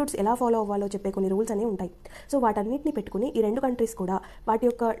మధ్య డిస్ప్యూట్స్ ఎలా ఫాలో అవ్వాలో చెప్పే కొన్ని రూల్స్ అనేవి ఉంటాయి. సో వాటన్నిటిని పెట్టుకుని ఈ రెండు కంట్రీస్ కూడా వాటి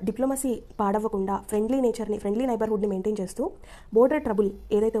యొక్క డిప్లొమసీ పాడవ్వకుండా ఫ్రెండ్లీ నైబర్హుడ్ని మెయింటైన్ చేస్తూ బోర్డర్ ట్రబుల్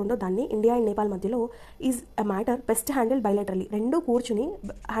ఏదైతే ఉందో దాన్ని ఇండియా అండ్ నేపాల్ మధ్యలో is a matter best handle బైలాటరల్లీ. రెండు కూర్చుని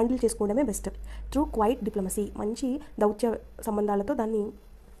హ్యాండిల్ చేసుకోవడమే బెస్ట్ త్రూ క్వైట్ డిప్లొమసీ, మంచి దౌత్య సంబంధాలతో దాన్ని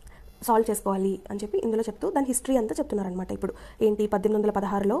సాల్వ్ చేసుకోవాలి అని చెప్పి ఇందులో చెప్తూ దాని హిస్టరీ అంతా చెప్తున్నారనమాట. ఇప్పుడు ఏంటి,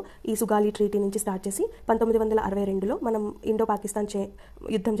 1816లో ఈ సుగాలి ట్రీటీ నుంచి స్టార్ట్ చేసి 1962లో మనం ఇండో పాకిస్తాన్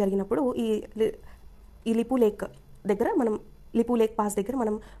యుద్ధం జరిగినప్పుడు ఈ లిపు లేక్ పాస్ దగ్గర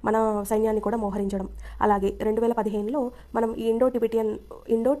మనం మన సైన్యాన్ని కూడా మోహరించడం, అలాగే 2015లో మనం ఈ Indo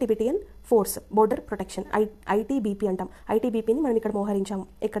Tibetan force border protection ITBP అంటాం, ఐటీబీపీని మనం ఇక్కడ మోహరించాం,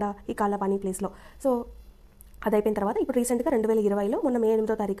 ఇక్కడ ఈ కాలాపానీ ప్లేస్లో. సో అది అయిపోయిన తర్వాత ఇప్పుడు రీసెంట్గా 2020లో మొన్న May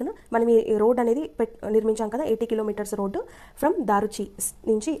 8వ తారీఖున మనం ఈ రోడ్ అనేది నిర్మించాం కదా, 80 కిలోమీటర్స్ రోడ్డు ఫ్రమ్ దారుచి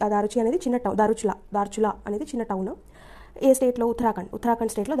నుంచి. ఆ దారుచి అనేది చిన్న టౌన్, దార్చులా అనేది చిన్న టౌన్. ఏ స్టేట్లో,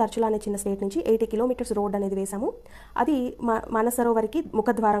 ఉత్తరాఖండ్ స్టేట్లో దార్చులా అనే చిన్న స్టేట్ నుంచి 80 కిలోమీటర్స్ రోడ్ అనేది వేసాము. అది మానసరోవర్కి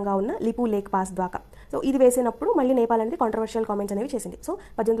ముఖద్వారంగా ఉన్న లిపు లేక్ పాస్ ద్వారా. సో ఇది వేసినప్పుడు మళ్ళీ నేపాల్ అనేది కాంట్రవర్షియల్ కామెంట్స్ అనేవి చేసింది. సో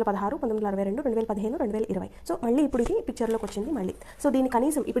 1816, 1962, 2015, 2020. సో మళ్ళీ ఇప్పుడు ఇది పిక్చర్లోకి వచ్చింది మళ్ళీ. సో దీన్ని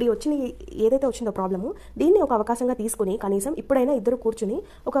కనీసం ఇప్పుడు ఏదైతే వచ్చిందో ప్రాబ్లము, దీన్ని ఒక అవకాశంగా తీసుకుని కనీసం ఇప్పుడైనా ఇద్దరు కూర్చుని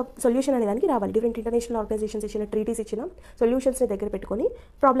ఒక సొల్యూషన్ అనే దానికి రావాలి. డిఫరెంట్ ఇంటర్నేషనల్ ఆర్గనైజేషన్స్ ఇచ్చిన ట్రీటీస్ ఇచ్చిన సొల్యూషన్స్ని దగ్గర పెట్టుకొని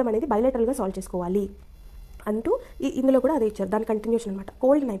ప్రాబ్లం అనేది బైలేటరల్గా సాల్వ్ చేసుకోవాలి అంటూ ఇందులో కూడా అదే ఇచ్చారు. దాని కంటిన్యూషన్ అనమాట,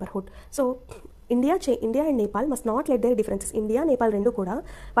 cold neighbourhood. So India and Nepal must not let there differences. India Nepal రెండు కూడా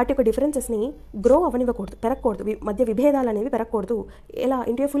వాటి యొక్క డిఫరెన్సెస్ని గ్రో అవనివ్వకూడదు, పెరగకూడదు, మధ్య విభేదాలు అనేవి పెరగకూడదు. ఎలా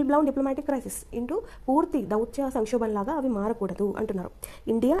into full blown diplomatic crisis, into పూర్తి దౌత్య సంక్షోభంలాగా అవి మారకూడదు అంటున్నారు.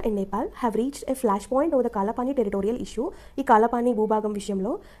 India and Nepal have reached a flash point over the Kalapani territorial issue. ఈ కాలాపానీ భూభాగం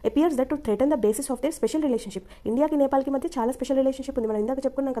విషయంలో appears that to threaten the basis of their special relationship. ఇండియాకి నేపాల్కి మధ్య చాలా స్పెషల్ రిలేషన్షిప్ ఉంది. మనం ఇందాక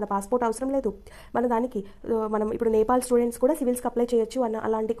చెప్పుకున్నాం కదా, పాస్పోర్ట్ అవసరం లేదు దానికి. మనం ఇప్పుడు నేపాల్ స్టూడెంట్స్ కూడా సివిల్స్కి అప్లై చేయొచ్చు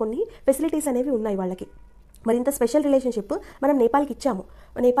అలాంటి కొన్ని ఫెసిలిటీస్ అనేవి ఉన్నాయి వాళ్ళకి. మరింత స్పెషల్ రిలేషన్షిప్ మనం నేపాల్కి ఇచ్చాము.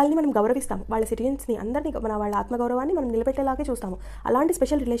 నేపాల్ని మనం గౌరవిస్తాము, వాళ్ళ సిటిజన్స్ని అందరినీ వాళ్ళ ఆత్మగౌరవాన్ని మనం నిలబెట్టేలాగే చూస్తాము. అలాంటి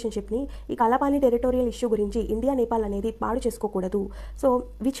స్పెషల్ రిలేషన్షిప్ని ఈ కాలాపాని టెరిటోరియల్ ఇష్యూ గురించి ఇండియా నేపాల్ అనేది పాడు చేసుకోకూడదు. So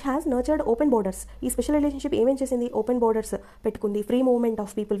which has nurtured open borders. ఈ స్పెషల్ రిలేషన్షిప్ ఏమేం చేసింది? ఓపెన్ బోర్డర్స్ పెట్టుకుంది, free movement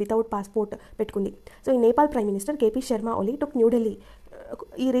of people without passport పెట్టుకుంది. సో ఈ Nepal prime minister KP Sharma ఓలీ టుక్ న్యూఢిల్లీ.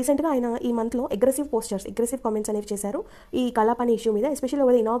 ఈ రీసెంట్గా ఆయన ఈ మంత్లో అగ్రెసివ్ కామెంట్స్ అనేవి చేశారు ఈ కాలాపాని ఇష్యూ మీద, especially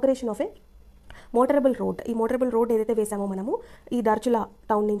over the inauguration of A motorable road. ఈ మోటరబుల్ రోడ్ ఏదైతే వేసామో మనము ఈ దర్చులా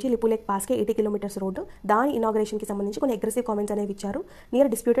టౌన్ నుంచి లిపులేక్ పాస్కే 80 కిలోమీటర్స్ రోడ్డు, దాని ఇనాగ్రేషన్కి సంబంధించి కొన్ని అగ్రెసివ్ కామెంట్స్ అనేవి ఇచ్చారు నియర్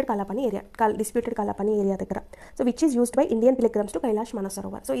డిస్ప్యూటెడ్ కాలాపాని ఏరియా దగ్గర. So which is used by Indian pilgrims to Kailash Manas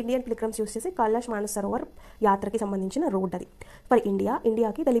Sarovar. So Indian pilgrims use చేసి కైలాష్ మానస్ సరోవర్ యాత్రకి సంబంధించిన రోడ్ అది. ఫర్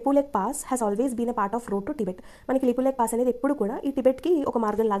ఇండియాకి the Lipulekh pass has always been a part of road to Tibet. మనకి లిపులేక్ పాస్ అనేది ఎప్పుడు కూడా ఈ టిబెట్కి ఒక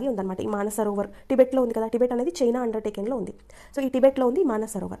మార్గం లాగే ఉందన్నమాట. ఈ మానస్ సరోవర్ టిబెట్లో ఉంది కదా, టిబెట్ అనేది చైనా అండర్టేకింగ్లో ఉంది. సో ఈ టిబెట్లో ఉంది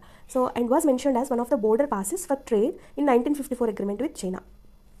Manas Sarovar. So and was mentioned as one of the border passes for trade in 1954 agreement with China.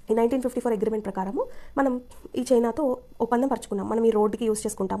 ఈ 1954 అగ్రిమెంట్ ప్రకారము మనం ఈ చైనాతో ఒప్పందం పరుచుకున్నాం, మనం ఈ రోడ్డుకి యూస్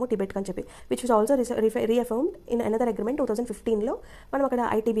చేసుకుంటాము టిబెట్ అని చెప్పి, which was also రీఅఫర్మ్డ్ in another agreement 2015లో. మనం అక్కడ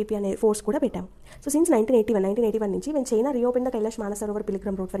ఐటీబీపీ అనే ఫోర్స్ కూడా పెట్టాం. సో సిన్స్ 1981 నుంచి when China reopen the Kailash Mansarovar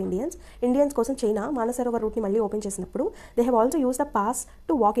pilgrim route for Indians కోసం చైనా మానసరోవర్ రూట్ని మళ్ళీ ఓపెన్ చేసినప్పుడు they have also use the pass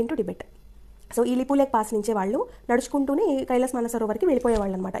to walk in to Tibet. So ఈ లిపులేక్ పాస్ నుంచే వాళ్ళు నడుచుకుంటూనే కైలాస్ మానసరోవర్కి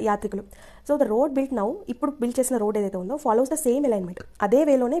వెళ్ళిపోయేవాళ్ళు అనమాట యాత్రికులు. So the road built now, ఇప్పుడు బిల్డ్ చేసిన రోడ్ ఏదైతే ఉందో ఫాలోస్ ద సేమ్ అలైన్మెంట్. అదే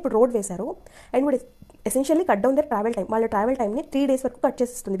వేలోనే ఇప్పుడు రోడ్ వేశారు. And would essentially cut down there travel time. వాళ్ళ ట్రావెల్ టైంని 3 days వరకు cut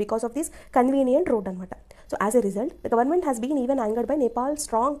చేసిస్తుంది because of this convenient road అనమాట. So as a result the government has been even angered by Nepal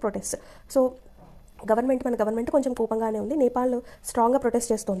strong protest. So మన government కొంచెం కోపంగానే ఉంది, నేపాల్ స్ట్రాంగ్గా protest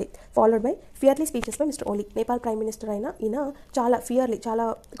చేస్తోంది. Followed by ఫియర్లీ speeches by mister Ollie. Nepal prime minister ఈయన చాలా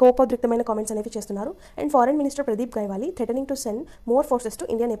కోపోద్రిక్తమైన comments అనేవి చేస్తున్నారు. And foreign minister Pradeep గైవాలీ threatening to send more forces to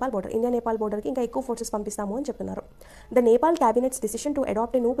India Nepal బోర్డర్కి ఇంకా ఎక్కువ ఫోర్సెస్ పంపిస్తాము అని చెప్తున్నారు. The Nepal cabinets decision to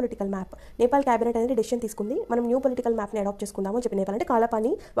adapt a new political map. Nepal cabinet అనేది డిసిషన్ తీసుకుంది, మనం న్యూ పొలిటికల్ మ్యాప్ని అడాప్ట్ చేసుకుందాము అని చెప్పి, నేపాల్ అంటే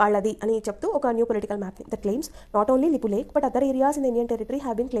కాలాపాని వాళ్ళది అని చెప్తూ ఒక new political మ్యాప్ని. The claims not only Lipulekh but other areas in Indian territory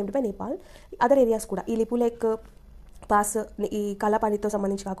have been claimed by Nepal. Other areas కూడా ఈ లిపులేక్ పాస్ ఈ కాలాపానితో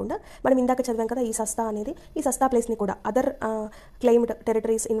సంబంధించి కాకుండా మనం ఇందాక చదివాం కదా ఈ సస్తా ప్లేస్ని కూడా other claimed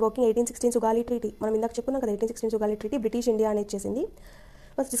territories invoking 1816 Sugali treaty. మనం ఇందాక చెప్పుకున్నాం కదా 1816 సుగాలి ట్రీటీ బ్రిటిష్ ఇండియా అనేది చేసింది.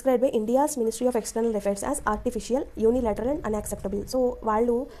 was described by India's Ministry of External Affairs as artificial, unilateral and unacceptable. So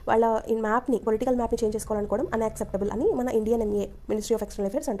వాళ్ళ ఈ మ్యాప్ని పొలిటికల్ మ్యాప్ని చేంజ్ చేసుకోవాలనుకోవడం అన్యాక్సెప్టబుల్ అని మన Indian ministry of external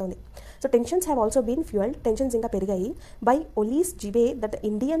affairs అంటుంది. So tensions have also been fuelled, tensions ఇంకా పెరిగాయి by ఒలీస్ జిబే that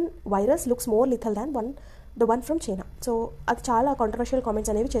Indian virus looks more లిథల్ than the one from China. So అది చాలా controversial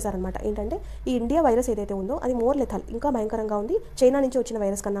comments అనేవి చేశారనమాట. ఏంటంటే ఈ ఇండియా వైరస్ ఏదైతే ఉందో అది మోర్ లెథల్, ఇంకా భయంకరంగా ఉంది చైనా నుంచి వచ్చిన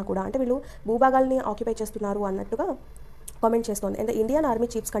వైరస్ కన్నా కూడా. అంటే వీళ్ళు భూభాగాల్ని ఆక్యుపై చేస్తున్నారు అన్నట్టుగా కామెంట్ చేస్తోంది. And the Indian army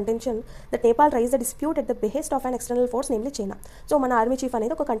chiefs contention that Nepal rise the dispute at the behest of an external force namely China. So మన ఆర్మీ చీఫ్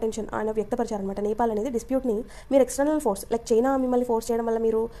అనేది ఒక కంటెన్షన్ ఆయన వ్యక్తపరిచారనమాట. నేపాల్ అనేది డిస్ప్యూట్ని మీరు ఎక్స్టర్నల్ ఫోర్స్ లైక్ చైనా మిమ్మల్ని ఫోర్స్ చేయడం వల్ల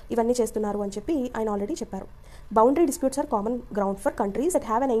మీరు ఇవన్నీ చేస్తున్నారు అని చెప్పి ఆయన ఆల్రెడీ చెప్పారు. Boundary disputes are common ground for countries that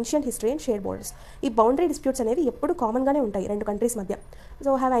have an ancient history and shared borders. ఈ బౌండరీ డిస్ప్యూట్స్ అనేవి ఎప్పుడు కామన్గానే ఉంటాయి రెండు కంట్రీస్ మధ్య.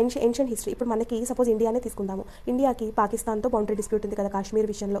 So have ancient history. ఇప్పుడు మనకి సపోజ్ ఇండియానే తీసుకుందాము, ఇండియాకి పాకిస్తాన్తో బౌండరీ డిస్ప్యూట్ ఉంది కదా కాశ్మీర్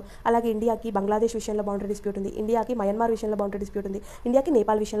విషయంలో, అలాగే ఇండియాకి బంగ్లాదేశ్ విషయంలో బౌండరీ డిస్ప్యూట్ ఉంది, ఇండియాకి మయన్మార్ విషయంలో బౌండరీ డిస్ప్యూట్ ఉంది, ఇండియాకి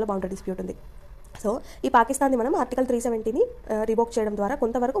నేపాల్ విషయంలో బౌండరీ డిస్ప్యూట్ ఉంది. సో ఈ పాకిస్తాన్ని మనం ఆర్టికల్ 370ని రివోక్ చేయడం ద్వారా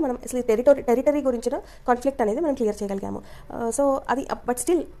కొంతవరకు మనం అసలు టెరిటరీ గురించిన కాన్ఫ్లిక్ట్ అనేది మనం క్లియర్ చేయగలిగాము. సో అది బట్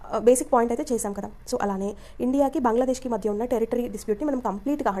స్టిల్ బేసిక్ పాయింట్ అయితే చేసాం కదా. సో అలానే ఇండియాకి బంగ్లాదేశ్కి మధ్య ఉన్న టెరిటరీ డిస్ప్యూట్ని మనం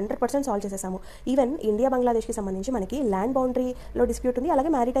కంప్లీట్గా 100% సాల్వ్ చేసేసాము. ఈవెన్ ఇండియా బంగ్లాదేశ్కి సంబంధించి మనకి ల్యాండ్ బౌండరీలో డిస్ప్యూట్ ఉంది,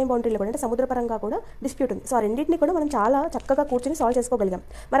 అలాగే మ్యారిటైమ్ బౌండరీలో కూడా అంటే సముద్రపరంగా కూడా డిస్ప్యూట్ ఉంది. సో ఆ రెండింటిని కూడా మనం చాలా చక్కగా కూర్చొని సాల్వ్ చేసుకోగలిగాం.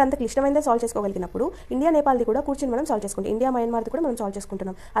 మరి అంత క్లిష్టమైనదే సాల్వ్ చేసుకోగలిగినప్పుడు ఇండియా నేపాల్ది కూడా కూర్చొని మనం సాల్వ్ చేసుకుంటాం, ఇండియా మయన్మార్ది కూడా మనం సాల్వ్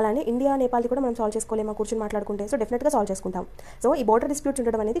చేసుకుంటున్నాం, అలానే ఇండియా నేపాల్ది కూడా మనం సాల్వ్ చేసుకోలేమా కూర్చొని మాట్లాడుకుంటే. సో డెఫినెట్గా సాల్వ్ చేసుకుంటాం. సో ఈ బోర్డర్ డిస్ప్యూట్స్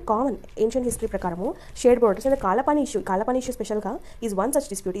ఉండడం అనేది కామన్ ఏన్షియంట్ హిస్టరీ ప్రకారము. షేర్డ్ బోర్డర్స్ అంటే కాలాపాని ఇష్యూ స్పెషల్గా ఈజ్ వన్ సచ్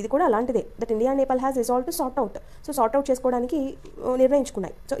డిస్ప్యూట్. ఇది కూడా అలాంటిదే that India Nepal has resolve to sort out చేసుకోవడానికి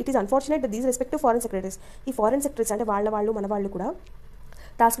నిర్ణయించుకున్నాయి. So it is unfortunate these respective foreign secretaries, ఈ ఫారెన్ సెక్రటరీస్ అంటే వాళ్ళు మన వాళ్ళు కూడా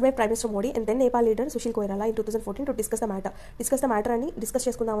tasked by Prime Minister Modi and then Nepal leader Sushil Koirala in 2014 to discuss the matter అని discuss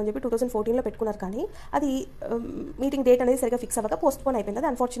చేసుకుందామని చెప్పి 2014లో పెట్టుకున్నారు. కానీ అది మీటింగ్ డేట్ అనేది సరిగా ఫిక్స్ అవ్వక పోస్ట్పోన్ అయిపోయింది. అది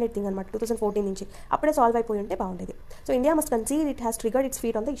అన్ఫార్చునేట్ థింగ్ అనమాట. 2014 నుంచి అప్పుడే సాల్వ్ అయిపోయి ఉంటే బాగుండేది. So India must కన్సీడ్ it has triggered it's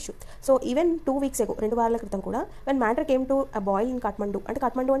feet on the issue. So even 2 weeks ago 2 వారాల క్రితం కూడా when matter came to a boil in Kathmandu, అంటే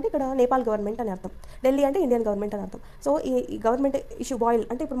కాఠ్మండు అంటే ఇక్కడ నేపాల్ గవర్నమెంట్ అని అర్థం, ఢిల్లీ అంటే ఇండియన్ గవర్నమెంట్ అని అర్థం. సో ఈ గవర్నమెంట్ ఇష్యూ బాయిల్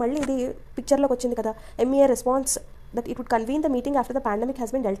అంటే ఇప్పుడు మళ్ళీ ఇది పిక్చర్లోకి వచ్చింది కదా. MEA response that it would convene the meeting after the pandemic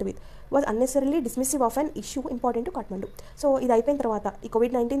has been dealt with was unnecessarily dismissive of an issue important to Kathmandu. So ఇది అయిపోయిన తర్వాత ఈ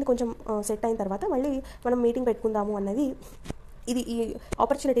COVID-19 కొంచెం సెట్ అయిన తర్వాత మళ్ళీ మనం మీటింగ్ పెట్టుకుందాము అన్నది ఇది ఈ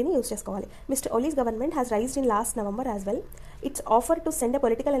ఆపర్చునిటీని యూస్ చేసుకోవాలి. Mister ఓలీస్ government has raised in last November as well. It's offer to send a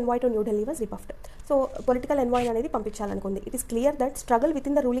political envoy to new Delhi was రిపఫ్డ్. So political envoy అనేది పంపించాలనుకుంది. It is clear that struggle with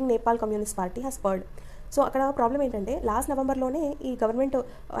in the ruling Nepal communist party has స్పర్డ్. So అక్కడ problem ఏంటంటే last నవంబర్లోనే ఈ government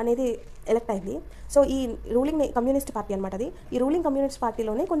అనేది elect అయింది. So ఈ ruling communist party అనమాట అది. ఈ రూలింగ్ కమ్యూనిస్ట్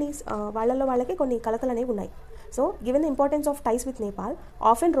పార్టీలోనే కొన్ని వాళ్ళకి కొన్ని కలతలు అనేవి ఉన్నాయి. So given the importance of టైస్ with Nepal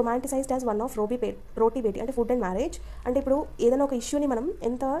often romanticised as one of రోటీ బేటీ అంటే ఫుడ్ అండ్ మ్యారేజ్. అంటే ఇప్పుడు ఏదైనా ఒక ఇష్యూని మనం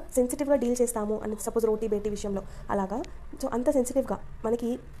ఎంత సెన్సిటివ్గా డీల్ చేస్తాము అని సపోజ్ రోటీ బేటీ విషయంలో అలాగా. సో అంత సెన్సిటివ్గా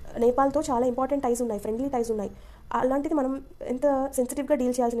మనకి నేపాల్తో చాలా ఇంపార్టెంట్ టైస్ ఉన్నాయి, ఫ్రెండ్లీ టైస్ ఉన్నాయి. అలాంటిది మనం ఎంత సెన్సిటివ్గా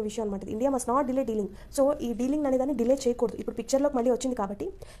డీల్ చేయాల్సిన విషయం అనమాట. India must not delay dealing. So ఈ డీలింగ్ అనేది దాన్ని డిలే చేయకూడదు. ఇప్పుడు పిక్చర్లోకి మళ్ళీ వచ్చింది కాబట్టి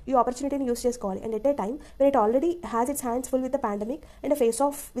ఈ ఆపర్చునిటీని యూస్ చేసుకోవాలి. And at a time when it already has its hands full with the pandemic and face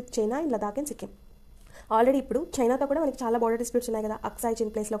of with China in Ladakh and Sikkim. Already ఇప్పుడు చైనాతో కూడా మనకి చాలా బార్డర్ డిస్ప్యూట్స్ ఉన్నాయి కదా, అక్సాయ్ చిన్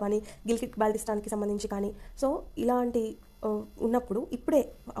ప్లేస్లో కానీ గిల్గిట్ బాల్టిస్తాన్కి సంబంధించి కానీ. సో ఇలాంటి ఉన్నప్పుడు ఇప్పుడే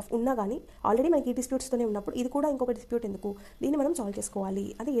ఉన్నా కానీ ఆల్రెడీ మనకి ఈ డిస్ప్యూట్స్తోనే ఉన్నప్పుడు ఇది కూడా ఇంకొక డిస్ప్యూట్ ఎందుకు, దీన్ని మనం సాల్వ్ చేసుకోవాలి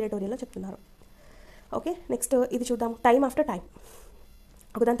అది ఎడిటోరియల్లో చెప్తున్నారు. ఓకే, నెక్స్ట్ ఇది చూద్దాం. టైమ్ ఆఫ్టర్ టైం,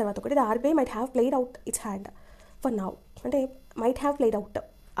 ఒకదాని తర్వాత ఒకటి. The RBI might have played out it's hand for now. అంటే might have played out,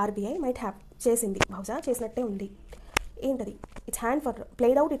 RBI might have చేసింది, బహుశా చేసినట్టే ఉంది. ఏంటది? It's hand for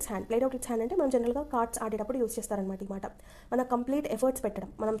played out it's hand. Played out it's hand అంటే మనం జనరల్గా కార్డ్స్ ఆడేటప్పుడు యూస్ చేస్తారనమాట ఈ మాట. మన కంప్లీట్ ఎఫర్ట్స్ పెట్టడం,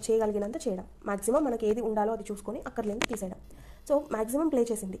 మనం చేయగలిగినంత చేయడం, మాక్సిమం మనకి ఏది ఉండాలో అది చూసుకొని అక్కర్లేని తీసేయడం. సో మాక్సిమం ప్లే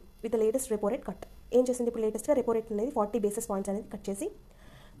చేసింది with the latest repo rate cut. ఏం చేసింది ఇప్పుడు లేటెస్ట్గా రెపో రేట్ అనేది 40 basis points అనేది కట్ చేసి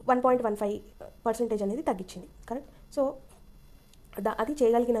 1.15% అనేది తగ్గించింది. కరెక్ట్. సో అది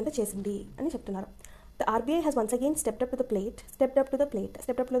చేయగలిగినంత చేసింది అని చెప్తున్నారు. The RBI has once again stepped up to the plate. Stepped up to the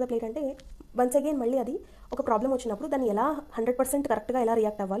plate అంటే వన్స్ అగైన్ మళ్ళీ అది ఒక ప్రాబ్లం వచ్చినప్పుడు దాన్ని ఎలా 100% కరెక్ట్గా ఎలా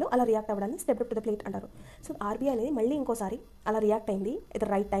రియాక్ట్ అవ్వాలో అలా రియాక్ట్ అవ్వడాన్ని stepped up to the plate అంటారు. సో ఆర్బీఐ అనేది మళ్ళీ ఇంకోసారి అలా రియాక్ట్ అయింది at the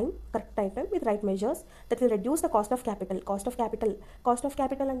right time, correct time with right measures that will reduce the cost of capital. Cost of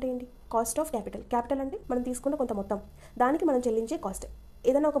capital అంటే ఏంటి? క్యాపిటల్ అంటే మనం తీసుకున్న కొంత మొత్తం, దానికి మనం చెల్లించే కాస్ట్.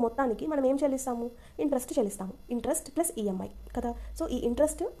 ఏదైనా ఒక మొత్తానికి మనం ఏం చెల్లిస్తాము? ఇంట్రెస్ట్ చెల్లిస్తాము. ఇంట్రెస్ట్ ప్లస్ ఈఎంఐ కదా. సో ఈ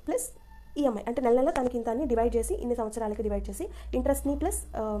ఇంట్రెస్ట్ ప్లస్ ఈఎంఐ అంటే నెల నెల దానికి ఇంత డివైడ్ చేసి ఇన్ని సంవత్సరాలకి డివైడ్ చేసి ఇంట్రెస్ట్ని ప్లస్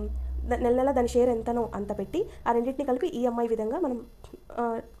నెల నెల దాని షేర్ ఎంతనో అంత పెట్టి ఆ రెండింటిని కలిపి ఈఎంఐ విధంగా మనం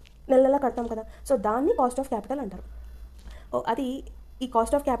నెల నెల కడతాం కదా. సో దాన్ని కాస్ట్ ఆఫ్ క్యాపిటల్ అంటారు. అది ఈ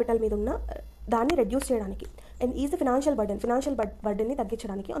కాస్ట్ ఆఫ్ క్యాపిటల్ మీద ఉన్న దాన్ని రెడ్యూస్ చేయడానికి అండ్ ఈజ్ ద ఫినాన్షియల్ బర్డెన్ని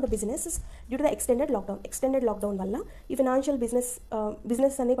తగ్గించడానికి on the business due to the extended lockdown వల్ల ఈ ఫినాన్షియల్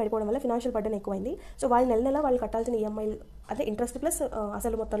బిజినెస్ అన్ని పడిపోవడం వల్ల ఫినాన్షియల్ బర్డెన్ ఎక్కువైంది. సో వాళ్ళు నెల నెల వాళ్ళు కట్టాల్సిన ఈఎంఐలు అంటే ఇంట్రెస్ట్ ప్లస్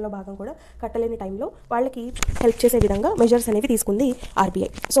అసలు మొత్తంలో భాగం కూడా కట్టలేని టైంలో వాళ్ళకి హెల్ప్ చేసే విధంగా మెజర్స్ అనేవి తీసుకుంది ఆర్బీఐ.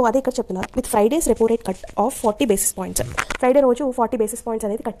 సో అదే ఇక్కడ చెప్తున్నారు. With Fridays repo rate cut off 40 basis points. Friday రోజు 40 basis points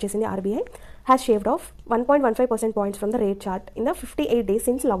అనేది కట్ చేసింది RBI. Has shaved of 1.15% points from the rate chart in the 58 days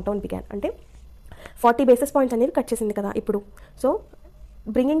since lockdown began. అంటే 40 basis points అనేది cut చేసింది కదా ఇప్పుడు. So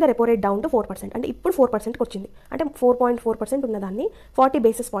bringing the repo rate down to 4%. అంటే ఇప్పుడు 4%కి వచ్చింది. అంటే 4.4% ఉన్నదాన్ని 40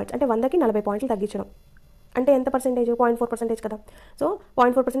 basis points అంటే 100కి 40 పాయింట్లు తగ్గించడం. అంటే ఎంత పర్సెంటేజ్? 0.4% కదా. సో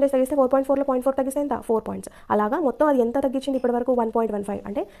 0.4% తగ్గిస్తే 4.4లో 0.4 తగ్గిస్తే ఎంత? 4 points. అలాగా మొత్తం అది ఎంత తగ్గించింది ఇప్పటి వరకు? 1.15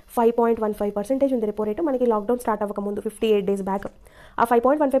 అంటే 5.15% ఉంది రెపో రేటు మనకి లాక్డౌన్ స్టార్ట్ అవ్వక ముందు 58 days బ్యాక్. ఆ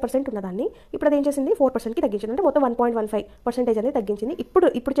 5.15% ఉన్నదాన్ని ఇప్పుడు అది ఏం చేసింది? 4%కి తగ్గించింది. అంటే మొత్తం 1.15% అనేది తగ్గించింది.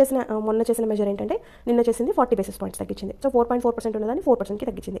 మొన్న చేసిన మెజర్ ఏంటంటే నిన్న చేసింది 40 basis points తగ్గించింది. సో 4.4% ఉన్నదాన్ని 4%కి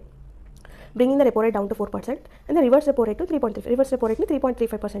తగ్గించింది. Bringing the repo rate down to 4% and the reverse repo rate to 3.3. Reverse repo రేట్ని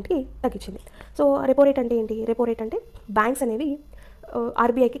 3.35%కి తగ్గించింది. సో రెపో రేట్ అంటే ఏంటి? రెపో రేట్ అంటే బ్యాంక్స్ అనేవి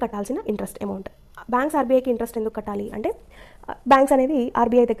ఆర్బీఐకి కట్టాల్సిన ఇంట్రెస్ట్ అమౌంట్. బ్యాంక్స్ ఆర్బీఐకి ఇంట్రెస్ట్ ఎందుకు కట్టాలి అంటే బ్యాంక్స్ అనేవి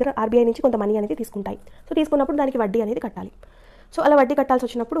ఆర్బీఐ నుంచి కొంత మనీ అనేది తీసుకుంటాయి. సో తీసుకున్నప్పుడు దానికి వడ్డీ అనేది కట్టాలి. సో అలా వడ్డీ కట్టాల్సి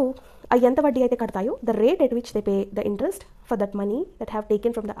వచ్చినప్పుడు అవి ఎంత వడ్డీ అయితే కడతాయో the rate at which they pay the interest for that money that have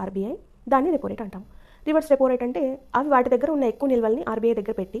taken from the RBI, దాన్ని రెపో రేట్ అంటాం. రివర్స్ రెపో రేట్ అంటే అవి వాటి దగ్గర ఉన్న ఎక్కువ నిల్వల్ని ఆర్బీఐ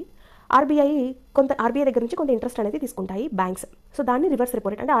దగ్గర పెట్టి ఆర్బీఐ దగ్గర నుంచి కొంత ఇంట్రెస్ట్ అనేది తీసుకుంటాయి బ్యాంక్స్. సో దాన్ని రివర్స్ రెపో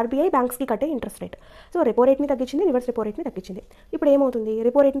రేట్ అంటే ఆర్బీఐ బ్యాంక్స్కి కట్టే ఇంట్రెస్ట్ రేట్. సో రెపో రేట్ని తగ్గించింది, రివర్స్ రెపో రేట్ని తగ్గించింది. ఇప్పుడు ఏమవుతుంది?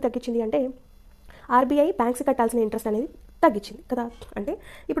 రెపో రేట్ని తగ్గించింది అంటే ఆర్బీఐ బ్యాంక్స్కి కట్టాల్సిన ఇంట్రెస్ట్ అనేది తగ్గించింది కదా. అంటే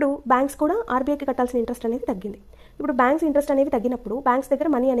ఇప్పుడు బ్యాంక్స్ కూడా ఆర్బీఐకి కట్టాల్సిన ఇంట్రెస్ట్ అనేది తగ్గింది. ఇప్పుడు బ్యాంక్స్ ఇంట్రెస్ట్ అనేది తగ్గినప్పుడు బ్యాంక్స్ దగ్గర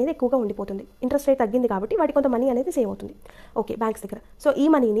మనీ అనేది ఎక్కువగా ఉండిపోతుంది. ఇంట్రెస్ట్ రేట్ తగ్గింది కాబట్టి వాటి కొంత మనీ అనేది సేవ్ అవుతుంది. ఓకే, బ్యాంక్స్ దగ్గర. సో ఈ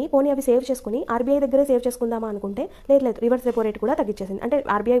మనీని పోనీ అవి సేవ్ చేసుకుని ఆర్బీఐ దగ్గరే సేవ్ చేసుకుందామా అనుకుంటే లేదు, రివర్స్ రెపో రేట్ కూడా తగ్గించేసింది. అంటే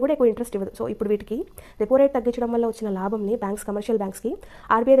ఆర్బీఐ కూడా ఎక్కువ ఇంట్రెస్ట్ ఇవ్వదు. సో ఇప్పుడు వీటికి రెపో రేట్ తగ్గించడం వల్ల వచ్చిన లాభంని కమర్షియల్ బ్యాంక్స్కి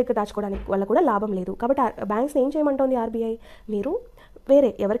ఆర్బీఐ దగ్గర దాచుకోవడానికి వల్ల కూడా లాభం లేదు. కాబట్టి బ్యాంక్స్ని ఏం చేయమంటోంది ఆర్బీఐ? మీరు వేరే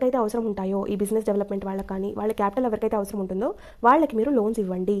ఎవరికైతే అవసరం ఉంటాయో ఈ బిజినెస్ డెవలప్మెంట్ వాళ్ళకి కానీ వాళ్ళ క్యాపిటల్ ఎవరికైతే అవసరం ఉంటుందో వాళ్ళకి మీరు లోన్స్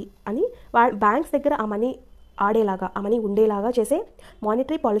ఇవ్వండి అని బ్యాంక్స్ దగ్గర ఆ మనీ ఆడేలాగా, ఆ మనీ ఉండేలాగా చేసే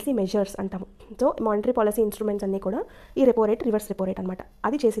మానిటరీ పాలసీ మెజర్స్ అంటాము. సో మానిటరీ పాలసీ ఇన్స్ట్రుమెంట్స్ అన్నీ కూడా ఈ repo rate, reverse repo rate అనమాట.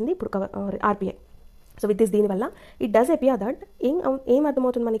 అది చేసింది ఇప్పుడు ఆర్బీఐ. సో విత్ దిస్ దీనివల్ల ఇట్ డస్ అపియర్ దట్ ఏం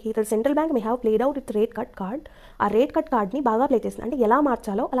అర్థమవుతుంది మనకి, ఇక్కడ central bank may have played out it rate cut card. ఆ రేట్ కట్ కార్డ్ని బాగా ప్లే చేస్తుంది, అంటే ఎలా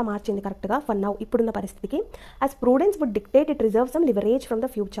మార్చాలో అలా మార్చింది కరెక్ట్గా ఫర్ నౌ ఇప్పుడున్న పరిస్థితికి. As Prudence would dictate it reserve some leverage from the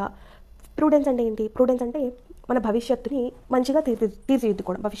future. Prudence అంటే ఏంటి? ప్రూడెన్స్ అంటే మన భవిష్యత్తుని మంచిగా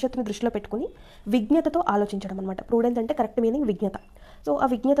తీర్చిదిద్దుకోవడం, భవిష్యత్తుని దృష్టిలో పెట్టుకుని విజ్ఞతతో ఆలోచించడం అనమాట. ప్రూడెన్స్ అంటే కరెక్ట్ మీనింగ్ విజ్ఞత. సో ఆ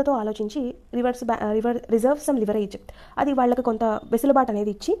విజ్ఞతతో ఆలోచించి రిజర్వ్ సమ్ లివరేజ్, అది వాళ్ళకి కొంత వెసులుబాటు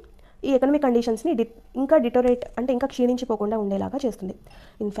అనేది ఇచ్చి ఈ ఎకనామిక్ కండిషన్స్ని ఇంకా డిటోరేట్ అంటే ఇంకా క్షీణించిపోకుండా ఉండేలాగా చేస్తుంది.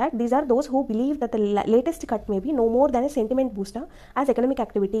 In fact these are those who believe that the latest cut may be no more than a sentiment booster as economic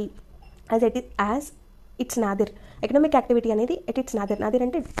activity as it's Nadir. Economic activity అనేది ఇట్స్ నాదిర్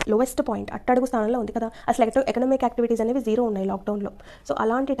అంటే లోవెస్ట్ పాయింట్, అట్టడుగు స్థానంలో ఉంది కదా. అసలు ఎకనామిక్ యాక్టివిటీస్ అనేవి జీరో ఉన్నాయి లాక్డౌన్లో. సో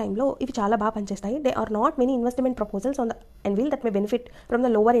అలాంటి టైంలో ఇవి చాలా బాగా పనిచేస్తాయి. They are not many investment proposals on the ఎన్విల్ that may benefit from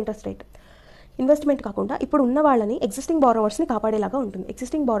the lower interest rate. Investment కాకుండా ఇప్పుడు ఉన్న వాళ్ళని ఎగ్జిస్టింగ్ బారోవర్స్ని కాపాడేలాగా ఉంటుంది.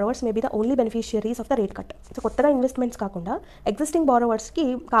 Existing borrowers may be the only beneficiaries of the rate cut. So కొత్తగా ఇన్వెస్ట్మెంట్స్ కాకుండా existing బారోవర్స్కి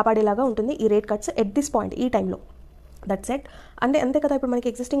కాపాడేలాగా ఉంటుంది ఈ rate cuts at this point, ఈ టైంలో. దట్ సెట్ అంతే కదా. ఇప్పుడు మనకి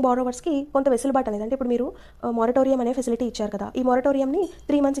ఎగ్జిస్టింగ్ బారోవర్స్కి కొంత వెసులుబాటు అనేది, అంటే ఇప్పుడు మీరు మొరటోరియం అనే ఫెసిలిటీ ఇచ్చారు కదా, ఈ మొరటోరియంని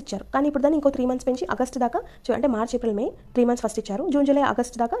 3 months ఇచ్చారు, కానీ ఇప్పుడు దాన్ని ఇంకో 3 months పెంచి ఆగస్ట్ దాకా, అంటే March April May 3 months first ఇచ్చారు, జూన్ జూలై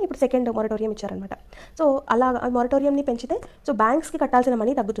ఆగస్ట్ దాకా ఇప్పుడు సెకండ్ మొరటోరియం ఇచ్చారనమాట. సో అలా మొరటోరియంని పెంచితే సో బ్యాంక్స్కి కట్టాల్సిన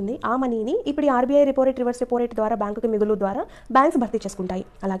మనీ తగ్గుతుంది. ఆ మనీని ఇప్పుడు ఆర్బీఐ రిపో రేట్ రివర్స్ రిపో రేట్ ద్వారా బ్యాంకుకి మిగులు ద్వారా బ్యాంక్స్ భర్తీ చేసుకుంటాయి.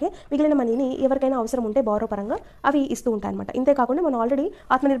 అలాగే మిగిలిన మనీని ఎవరికైనా అవసరం ఉంటే బారో పరంగా అవి ఇస్తూ ఉంటాయి అనమాట. ఇంతే కాకుండా మనం ఆల్రెడీ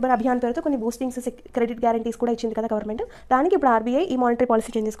ఆత్మనిర్భర్ అభియాన్ పేరుతో కొన్ని బూస్టింగ్స్, క్రెడిట్ గ్యారంటీస్ కూడా ఇచ్చింది కదా గవర్నమెంట్. దానికి ఇప్పుడు ఆర్బీఐ ఈ మానిటరీ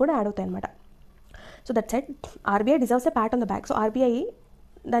పాలసీ చేంజెస్ కూడా యాడ్ అవుతాయి అనమాట. So that set RBI deserves a Pat on the back. So RBI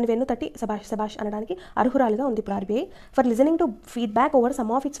దాని వెన్ను తట్టి సబాష్ అనడానికి అర్హురాలుగా ఉంది ఇప్పుడు RBI for listening to feedback over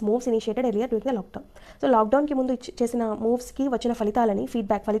some of it's moves initiated earlier during the lockdown. So లాక్డౌన్కి ముందు చేసిన మూవ్స్కి వచ్చిన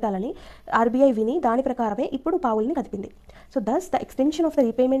ఫలితాలని ఆర్బీఐ విని దాని ప్రకారమే ఇప్పుడు పావుల్ని కదిపింది. So thus the extension of the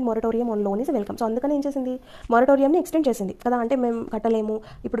repayment moratorium on loan is welcome. So అందుకని ఏం చేసింది, మొరటోరియంని ఎక్స్టెండ్ చేసింది కదా. అంటే మేము కట్టలేము,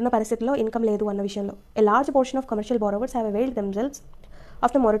 ఇప్పుడున్న పరిస్థితుల్లో ఇన్కమ్ లేదు అన్న విషయంలో a large portion of commercial borrowers have availed themselves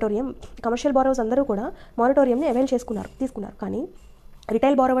of the moratorium. Commercial borrowers అందరూ కూడా మొరటోరియంని అవైల్ తీసుకున్నారు. కానీ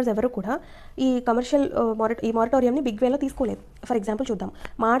రిటైల్ బారోవర్స్ ఎవరు కూడా ఈ మొరటోరియంని బిగ్ వేలో తీసుకోలేదు. ఫర్ ఎగ్జాంపుల్ చూద్దాం,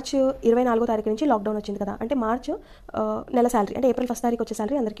 మార్చ్ 24వ తారీఖు నుంచి లాక్డౌన్ వచ్చింది కదా, అంటే మార్చ్ నెల శాలరీ, అంటే ఏప్రిల్ 1st తారీఖు వచ్చే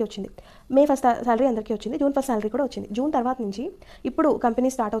శాలరీ అందరికీ వచ్చింది, మే 1st శాలరీ అందరికీ వచ్చింది, జూన్ 1st శాలరీ కూడా వచ్చింది. జూన్ తర్వాత నుంచి ఇప్పుడు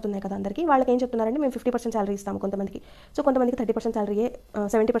కంపెనీ స్టార్ట్ అవుతున్నాయి కదా అందరికీ, వాళ్ళకి ఏం చెప్తున్నారంటే మేము 50% శాలరీ ఇస్తాము కొంతమందికి, సో కొంతమందికి 30% శాలరీయే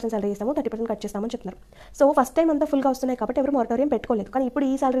 70% శాలరీ ఇస్తాము, 30% కట్ చేస్తామని చెప్తున్నారు. సో ఫస్ట్ టైం అంతా ఫుల్గా వస్తున్నాయి కాబట్టి ఎవరు మొరటోరియం పెట్టుకోలేదు. కానీ ఇప్పుడు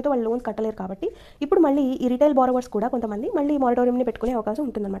ఈ శాలరీతో వాళ్ళు లోన్ కట్టలేరు కాబట్టి ఇప్పుడు మళ్ళీ ఈ రిటైల్ బారోవర్స్ కూడా కొంతమంది మళ్ళీ మొరటోరియంని పెట్టుకునే అవకాశం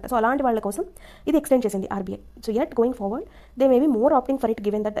ఉంటుందన్నమాట. సో అలాంటి వాళ్ళ కోసం ఇది ఎక్స్టెండ్ చేసింది RBI. So at going forward they may be more opting for it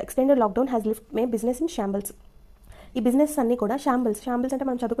given that the extended lockdown has lift May business in షాంబల్స్. ఈ బిజినెస్ అన్నీ కూడా షాంబల్స్ అంటే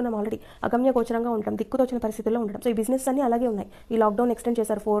మనం చదువుకున్నాం ఆల్రెడీ, అగమ్య గోచరంగా ఉండడం, దిక్కుతోచిన పరిస్థితుల్లో ఉండడం. సో ఈ బిజినెస్ అన్నీ అలాగే ఉన్నాయి. ఈ లాక్డౌన్ ఎక్స్టెండ్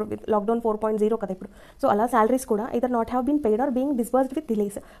చేశారు, లాక్డౌన్ 4.0 కదా ఇప్పుడు. సో అలా సాలరీస్ కూడా either not have been paid are being disbursed with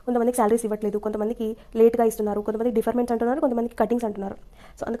delays. కొంతమందికి సాలరీస్ ఇవ్వట్లేదు, కొంతమందికి లేట్గా ఇస్తున్నారు, కొంతమందికి డిఫర్మెంట్స్ అంటున్నారు, కొంతమందికి కటింగ్స్ అంటున్నారు.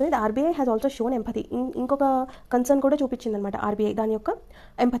 సో అందుకని RBI has also shown empathy. ఇంకొక కన్సర్న్ కూడా చూపించింది అనమాట ఆర్బీఐ, దాని యొక్క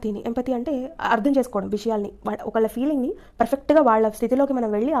ఎంపతి అంటే అర్థం చేసుకోవడం విషయాల్ని, ఒకళ్ళ ఫీలింగ్ని పర్ఫెక్ట్గా వాళ్ళ స్థితిలోకి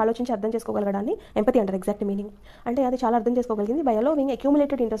మనం వెళ్ళి ఆలోచించి అర్థం చేసుకోగలగడాన్ని ఎంపతి అంటారు. ఎగ్జాక్ట్ మీనింగ్ అంటే అది చాలా అర్థం చేసుకోగలిగింది by allowing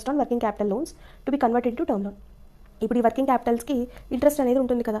accumulated interest on working capital loans to be converted into term loan. ఇప్పుడు ఈ వర్కింగ్ క్యాపిటల్స్కి ఇంట్రెస్ట్ అనేది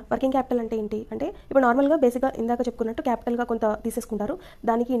ఉంటుంది కదా. వర్కింగ్ క్యాపిటల్ అంటే ఏంటి అంటే ఇప్పుడు నార్మల్గా బేసిక్గా ఇందాక చెప్పుకున్నట్టు క్యాపిటల్గా కొంత తీసేసుకుంటారు,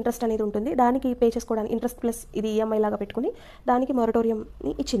 దానికి ఇంట్రెస్ట్ అనేది ఉంటుంది, దానికి పే చేసుకోవడానికి ఇంట్రెస్ట్ ప్లస్ ఇది ఈఎంఐ లాగా పెట్టుకుని దానికి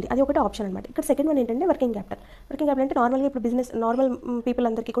మొరటోరియంని ఇచ్చింది. అది ఒకటే ఆప్షన్ అనమాట. ఇక్కడ సెకండ్ వన్ ఏంటంటే వర్కింగ్ క్యాపిటల్ అంటే నార్మల్గా ఇప్పుడు నార్మల్ పీపుల్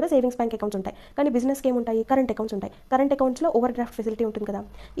అందరికీ కూడా సేవింగ్స్ బ్యాంక్ అకౌంట్స్ ఉంటాయి, కానీ బిజినెస్కి ఏముంటాయి, కరెంట్ అకౌంట్స్ ఉంటాయి. కరెంట్ అకౌంట్స్లో ఓవర్ డ్రాఫ్ట్ ఫెసిలిటీ ఉంటుంది కదా.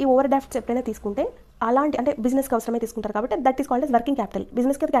 ఈ ఓవర్ డ్రాఫ్ట్స్ ఎప్పుడైనా తీసుకుంటే అలాంటి అంటే బిజినెస్కి అవసరమే తీసుకుంటారు కాబట్టి that is called as working capital.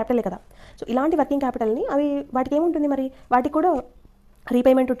 బిజినెస్కి అది క్యాపిటలే కదా. సో ఇలాంటి వర్కింగ్ క్యాపిటల్ని అవి వాటికి ఏముంటుంది మరి, వాటికి కూడా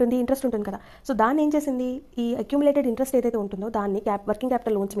రీపేమెంట్ ఉంటుంది, ఇంట్రెస్ట్ ఉంటుంది కదా. సో దాన్ని ఏం చేసింది, ఈ అక్యూములేటెడ్ ఇంట్రెస్ట్ ఏదైతే ఉంటుందో దాన్ని వర్కింగ్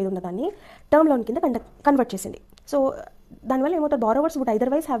క్యాపిటల్ లోన్స్ మీద ఉన్న దాన్ని టర్మ్ లోన్ కింద కన్వర్ట్ చేసింది. సో దానివల్ల ఏమవుతారు, borrowers would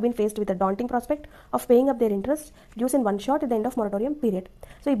ఐదర్వైజ్ have been faced with the daunting prospect of paying up their interest dues in 1 shot at the end of moratorium period.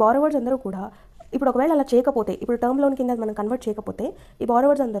 So ఈ borrowers అందరూ కూడా ఇప్పుడు ఒకవేళ అలా చేయకపోతే, ఇప్పుడు టర్మ్ లోన్ కింద మనం కన్వర్ట్ చేయకపోతే, ఈ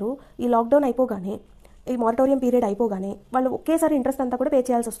బారోవర్స్ అందరూ ఈ లాక్డౌన్ అయిపోగానే, ఈ మారటోరియం పీరియడ్ అయిపోగానే వాళ్ళు ఒకేసారి ఇంట్రెస్ట్ అంతా కూడా పే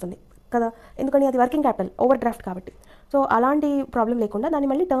చేయాల్సి వస్తుంది కదా, ఎందుకని అది వర్కింగ్ క్యాపిటల్ ఓవర్ డ్రాఫ్ట్ కాబట్టి. సో అలాంటి ప్రాబ్లం లేకుండా దాన్ని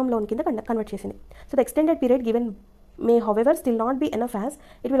మళ్ళీ టర్మ్ లోన్ కింద కన్వర్ట్ చేసింది. So the extended period given may however still not be enough, as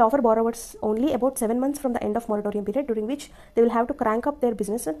it will offer borrowers only about 7 months from the end of moratorium period, during which they will have to crank up their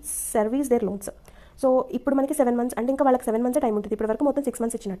business and service their loans. So ఇప్పుడు మనకి 7 months అంటే ఇంకా వాళ్ళకి 7 months time ఉంటుంది. ఇప్పుడు వరకు మొత్తం 6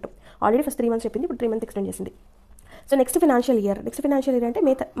 months ఇచ్చినట్టు, ఆల్రెడీ ఫస్ట్ 3 months చెప్పింది, ఇప్పుడు 3 months ఎక్స్టెండ్ చేసింది. సో నెక్స్ట్ ఫినాన్షియల్ ఇయర్ అంటే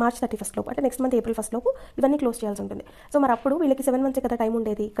మార్చ్ 31 లోపు, అంటే నెక్స్ట్ మంత్ April 1 లోపు ఇవన్నీ క్లోజ్ చేయాల్సి ఉంటుంది. సో మరి అప్పుడు వీళ్ళకి 7 months కదా టైం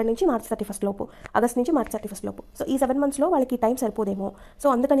ఉండేది, ఇక్కడ నుంచి March 31 లోపు, ఆగస్ట్ నుంచి March 31 లోపు. సో ఈ 7 monthsలో వాళ్ళకి టైం సరిపోదేమో. సో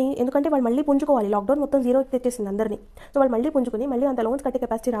అందుకని, ఎందుకంటే వాళ్ళు మళ్ళీ పుంజుకోవాలి, లాక్డౌన్ మొత్తం జీరో తెచ్చేసింది అందరినీ. సో వాళ్ళు మళ్ళీ పుంజుకుని మళ్ళీ అంత లోన్స్ కట్టే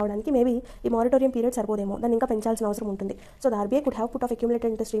కెపాసిటీ రావడానికి మేబీ ఈ మారిటోరియం పీరియడ్ సరిపోదేమో, దాన్ని ఇంకా పెంచాల్సిన అవసరం ఉంటుంది. So the RBI could have put off accumulated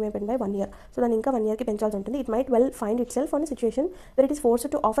interest repayment by 1 year. So దాన్ని ఇంకా 1 yearకి పెంచాల్సి ఉంటుంది. It might well find it self on situation where it is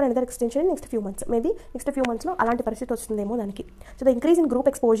forced to offer another extension in next few months. Maybe next few మంత్స్లో అలాంటి పరిస్థితి వస్తుందేమో దానికి. So the increase in group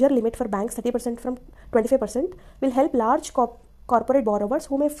exposure limit for banks 30% from 25% will help large corporate borrowers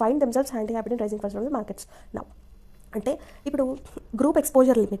who may find themselves handicapped in raising funds from the markets now. అంటే ఇప్పుడు group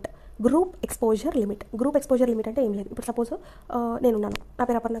exposure limit అంటే ఏం లేదు. ఇప్పుడు సపోజ్ నేనున్నాను, నా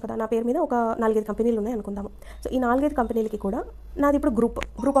పేరు అపర్ణ కదా, నా పేరు మీద ఒక 4-5 కంపెనీలు ఉన్నాయి అనుకుందాము. సో ఈ 4-5 కంపెనీలకి కూడా నాది ఇప్పుడు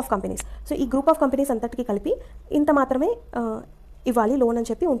గ్రూప్ ఆఫ్ కంపెనీస్. సో ఈ గ్రూప్ ఆఫ్ కంపెనీస్ అంతటికి కలిపి ఇంత మాత్రమే ఇవ్వాలి లోన్ అని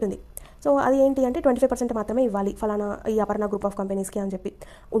చెప్పి ఉంటుంది. సో అది ఏంటి అంటే 25% మాత్రమే ఇవ్వాలి ఫలానా ఈ అపర్ణ గ్రూప్ ఆఫ్ కంపెనీస్కి అని చెప్పి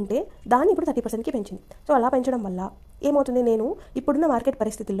ఉంటే దాన్ని ఇప్పుడు 30%కి పెంచింది. సో అలా పెంచడం వల్ల ఏమవుతుంది, నేను ఇప్పుడున్న మార్కెట్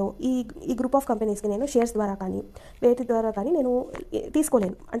పరిస్థితుల్లో ఈ గ్రూప్ ఆఫ్ కంపెనీస్కి నేను షేర్స్ ద్వారా కానీ వేటి ద్వారా కానీ నేను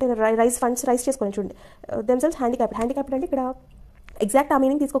తీసుకోలేను, అంటే ఫండ్స్ రైజ్ చేసుకోలేను. చూడండి, దెమ్సెల్వ్స్ హ్యాండిక్యాప్డ్ అంటే ఇక్కడ ఎగ్జాక్ట్ ఆ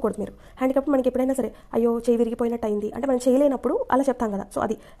మీనింగ్ తీసుకోకూడదు మీరు. హ్యాండిక్యాప్డ్ మనకి ఎప్పుడైనా సరే అయ్యో చేయి విరిగిపోయినట్టు అయింది అంటే మనం చేయలేనప్పుడు అలా చెప్తాం కదా. సో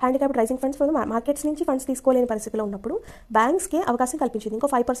అది హ్యాండిక్యాప్డ్ రైజింగ్ ఫండ్స్ మార్కెట్స్ నుంచి ఫండ్స్ తీసుకోలేని పరిస్థితిలో ఉన్నప్పుడు బ్యాంక్స్కి అవకాశం కల్పించింది. ఇంకో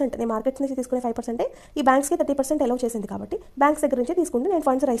 5% నేను మార్కెట్స్ నుంచి తీసుకునే 5% ఈ బ్యాంక్స్కి 30% అలౌ చేసింది. కాబట్టి బ్యాంక్స్ దగ్గర నుంచి తీసుకుంటే నేను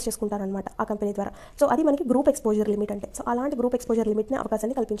ఫండ్స్ రైజ్ చేసుకుంటాను అనమాట ఆ కంపెనీ ద్వారా. సో అది మనకి గ్రూప్ ఎక్స్పోజర్ లిమిట్ అంటే. సో అలాంటి గ్రూప్ ఎక్స్పోజర్ లిమిట్ని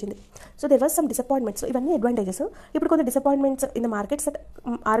అవకాశాన్ని కల్పించింది. So there was some disappointments. ఇవన్నీ అడ్వాంటేజెస్. ఇప్పుడు కొంత disappointments in the markets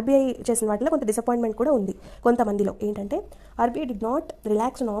RBI చేసిన వాటిలో కొంత డిసప్పాయింట్మెంట్ కూడా ఉంది కొంతమందిలో. ఏంటంటే RBI did not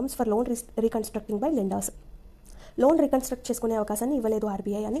relax norms for loan reconstructing by lenders. Loan reconstruct చేసుకునే అవకాశాన్ని ఇవ్వలేదు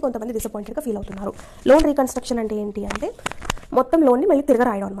RBI అని కొంతమంది డిసప్పాయింటెడ్గా ఫీల్ అవుతున్నారు. లోన్ రీకన్స్ట్రక్షన్ అంటే ఏంటి అంటే మొత్తం లోన్ని మళ్ళీ తిరగ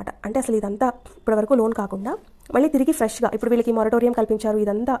రాయడం అనమాట. అంటే అసలు ఇదంతా ఇప్పటివరకు లోన్ కాకుండా మళ్ళీ తిరిగి ఫ్రెష్గా ఇప్పుడు వీళ్ళకి మొరటోరియం కల్పించారు,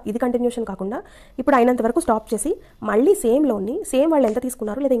 ఇది కంటిన్యూషన్ కాకుండా ఇప్పుడు అయినంత వరకు స్టాప్ చేసి మళ్ళీ సేమ్ లోన్ని వాళ్ళు ఎంత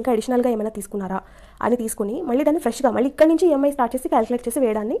తీసుకున్నారు లేదా ఇంకా అడిషనల్గా ఏమైనా తీసుకున్నారా అని తీసుకుని మళ్ళీ దాన్ని ఫ్రెష్గా మళ్ళీ ఇక్కడ నుంచి EMI స్టార్ట్ చేసి క్యాలిక్యులేట్ చేసి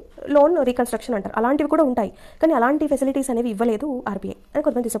వేయడాన్ని లోన్ రీకన్స్ట్రక్షన్ అంటారు. అలాంటివి కూడా ఉంటాయి, కానీ అలాంటి ఫెసిలిటీస్ అనేవి ఇవ్వలేదు RBI అని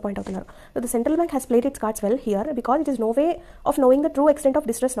కొంతమంది డిసప్పాయింట్ అవుతున్నారు. The central bank has played it's cards well here because it is no way of knowing the true extent of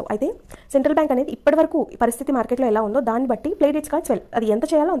distress now. అయితే సెంట్రల్ బ్యాంక్ అనేది ఇప్పటివరకు పరిస్థితి మార్కెట్లో ఎలా ఉందో దాన్ని బట్టి ప్లేడ్ ఇట్స్ కార్డ్స్ వెల్, అది ఎంత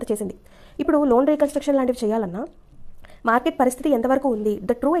చేయాలో అంత చేసింది. ఇప్పుడు లోన్ రీకన్స్ట్రక్షన్ లాంటివి చేయాలన్నా మార్కెట్ పరిస్థితి ఎంతవరకు ఉంది,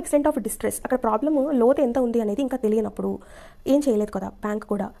 the true extent of distress, అక్కడ ప్రాబ్లమ్ లోతు ఎంత ఉంది అనేది ఇంకా తెలియనప్పుడు ఏం చేయలేదు కదా బ్యాంక్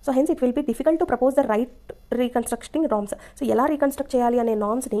కూడా. So hence it will be difficult to propose the right reconstructing norms. So ఎలా రీకన్స్ట్రక్ట్ చేయాలి అనే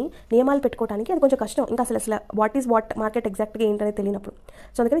నార్మ్స్ని నియమాలు పెట్టుకోవడానికి అది కొంచెం కష్టం. ఇంకా అసలు వాట్ మార్కెట్ ఎగ్జాక్ట్గా ఏంటనేది తెలియనప్పుడు.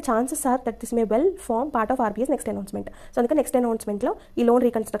 సో అందుకని chances are that this may well form part of RBI's next announcement. So అందుకని నెక్స్ట్ అనౌన్స్మెంట్లో ఈ లోన్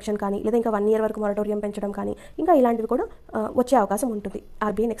రీకన్స్ట్రక్షన్ కానీ లేదా ఇంకా 1 year వరకు మొరటోరియం పెంచడం కానీ ఇంకా ఇలాంటివి కూడా వచ్చే అవకాశం ఉంటుంది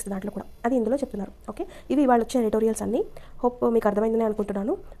RBI నెక్స్ట్ దాంట్లో కూడా. అది ఇందులో చెప్తున్నారు. ఓకే, ఇవి వాళ్ళు వచ్చే ఎడిటోరియల్స్ అన్ని. హోప్ మీకు అర్థమైందని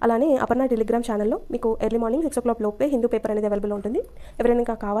అనుకుంటున్నాను. అలానే అపర్ణ టెలిగ్రామ్ ఛానల్లో మీకు ఎర్లీ మార్నింగ్ 6 o'clock లోపే హిందూ పేపర్ అనేది అవైలబుల్ ఉంటుంది. ఎవరైనా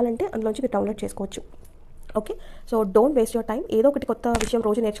ఇంకా కావాలంటే అందులోంచి మీరు డౌన్లోడ్ చేసుకోవచ్చు. Okay, so don't waste your time. ఏదో ఒకటి కొత్త విషయం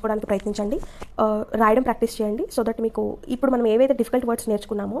రోజు నేర్చుకోవడానికి ప్రయత్నించండి. రాయడం ప్రాక్టీస్ చేయండి. సో దట్ మీకు ఇప్పుడు మనం ఏవైతే డిఫికల్ట్ వర్డ్స్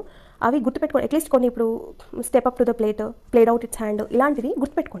నేర్చుకున్నామో అవి గుర్తుపెట్టుకోండి. అట్లీస్ట్ కొన్ని ఇప్పుడు step up to the plate, played out it's hand, ఇలాంటివి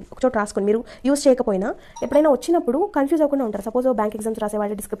గుర్తుపెట్టుకోండి. ఒకచోట రాసుకోండి. మీరు యూస్ చేయకపోయినా ఎప్పుడైనా వచ్చినప్పుడు కన్ఫ్యూజ్ అవ్వకుండా ఉంటారు. సపోజ్ బ్యాంక్ ఎగ్జామ్స్ రాసే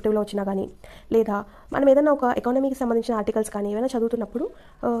వాళ్ళు డిస్క్రిప్టివ్లో వచ్చినా కానీ లేదా మనం ఏదైనా ఒక ఎకానమీకి సంబంధించిన ఆర్టికల్స్ కానీ ఏమైనా చదువుతున్నప్పుడు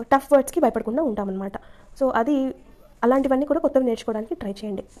టఫ్ వర్డ్స్కి భయపడకుండా ఉంటామన్నమాట. సో అది అలాంటివన్నీ కూడా కొత్తవి నేర్చుకోవడానికి ట్రై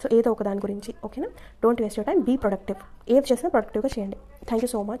చేయండి. సో ఏదో ఒక దాని గురించి. ఓకేనా, don't waste your time, be productive. ఏది చేసినా ప్రొడక్టివ్గా చేయండి. Thank you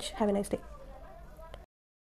so much, have a nice day.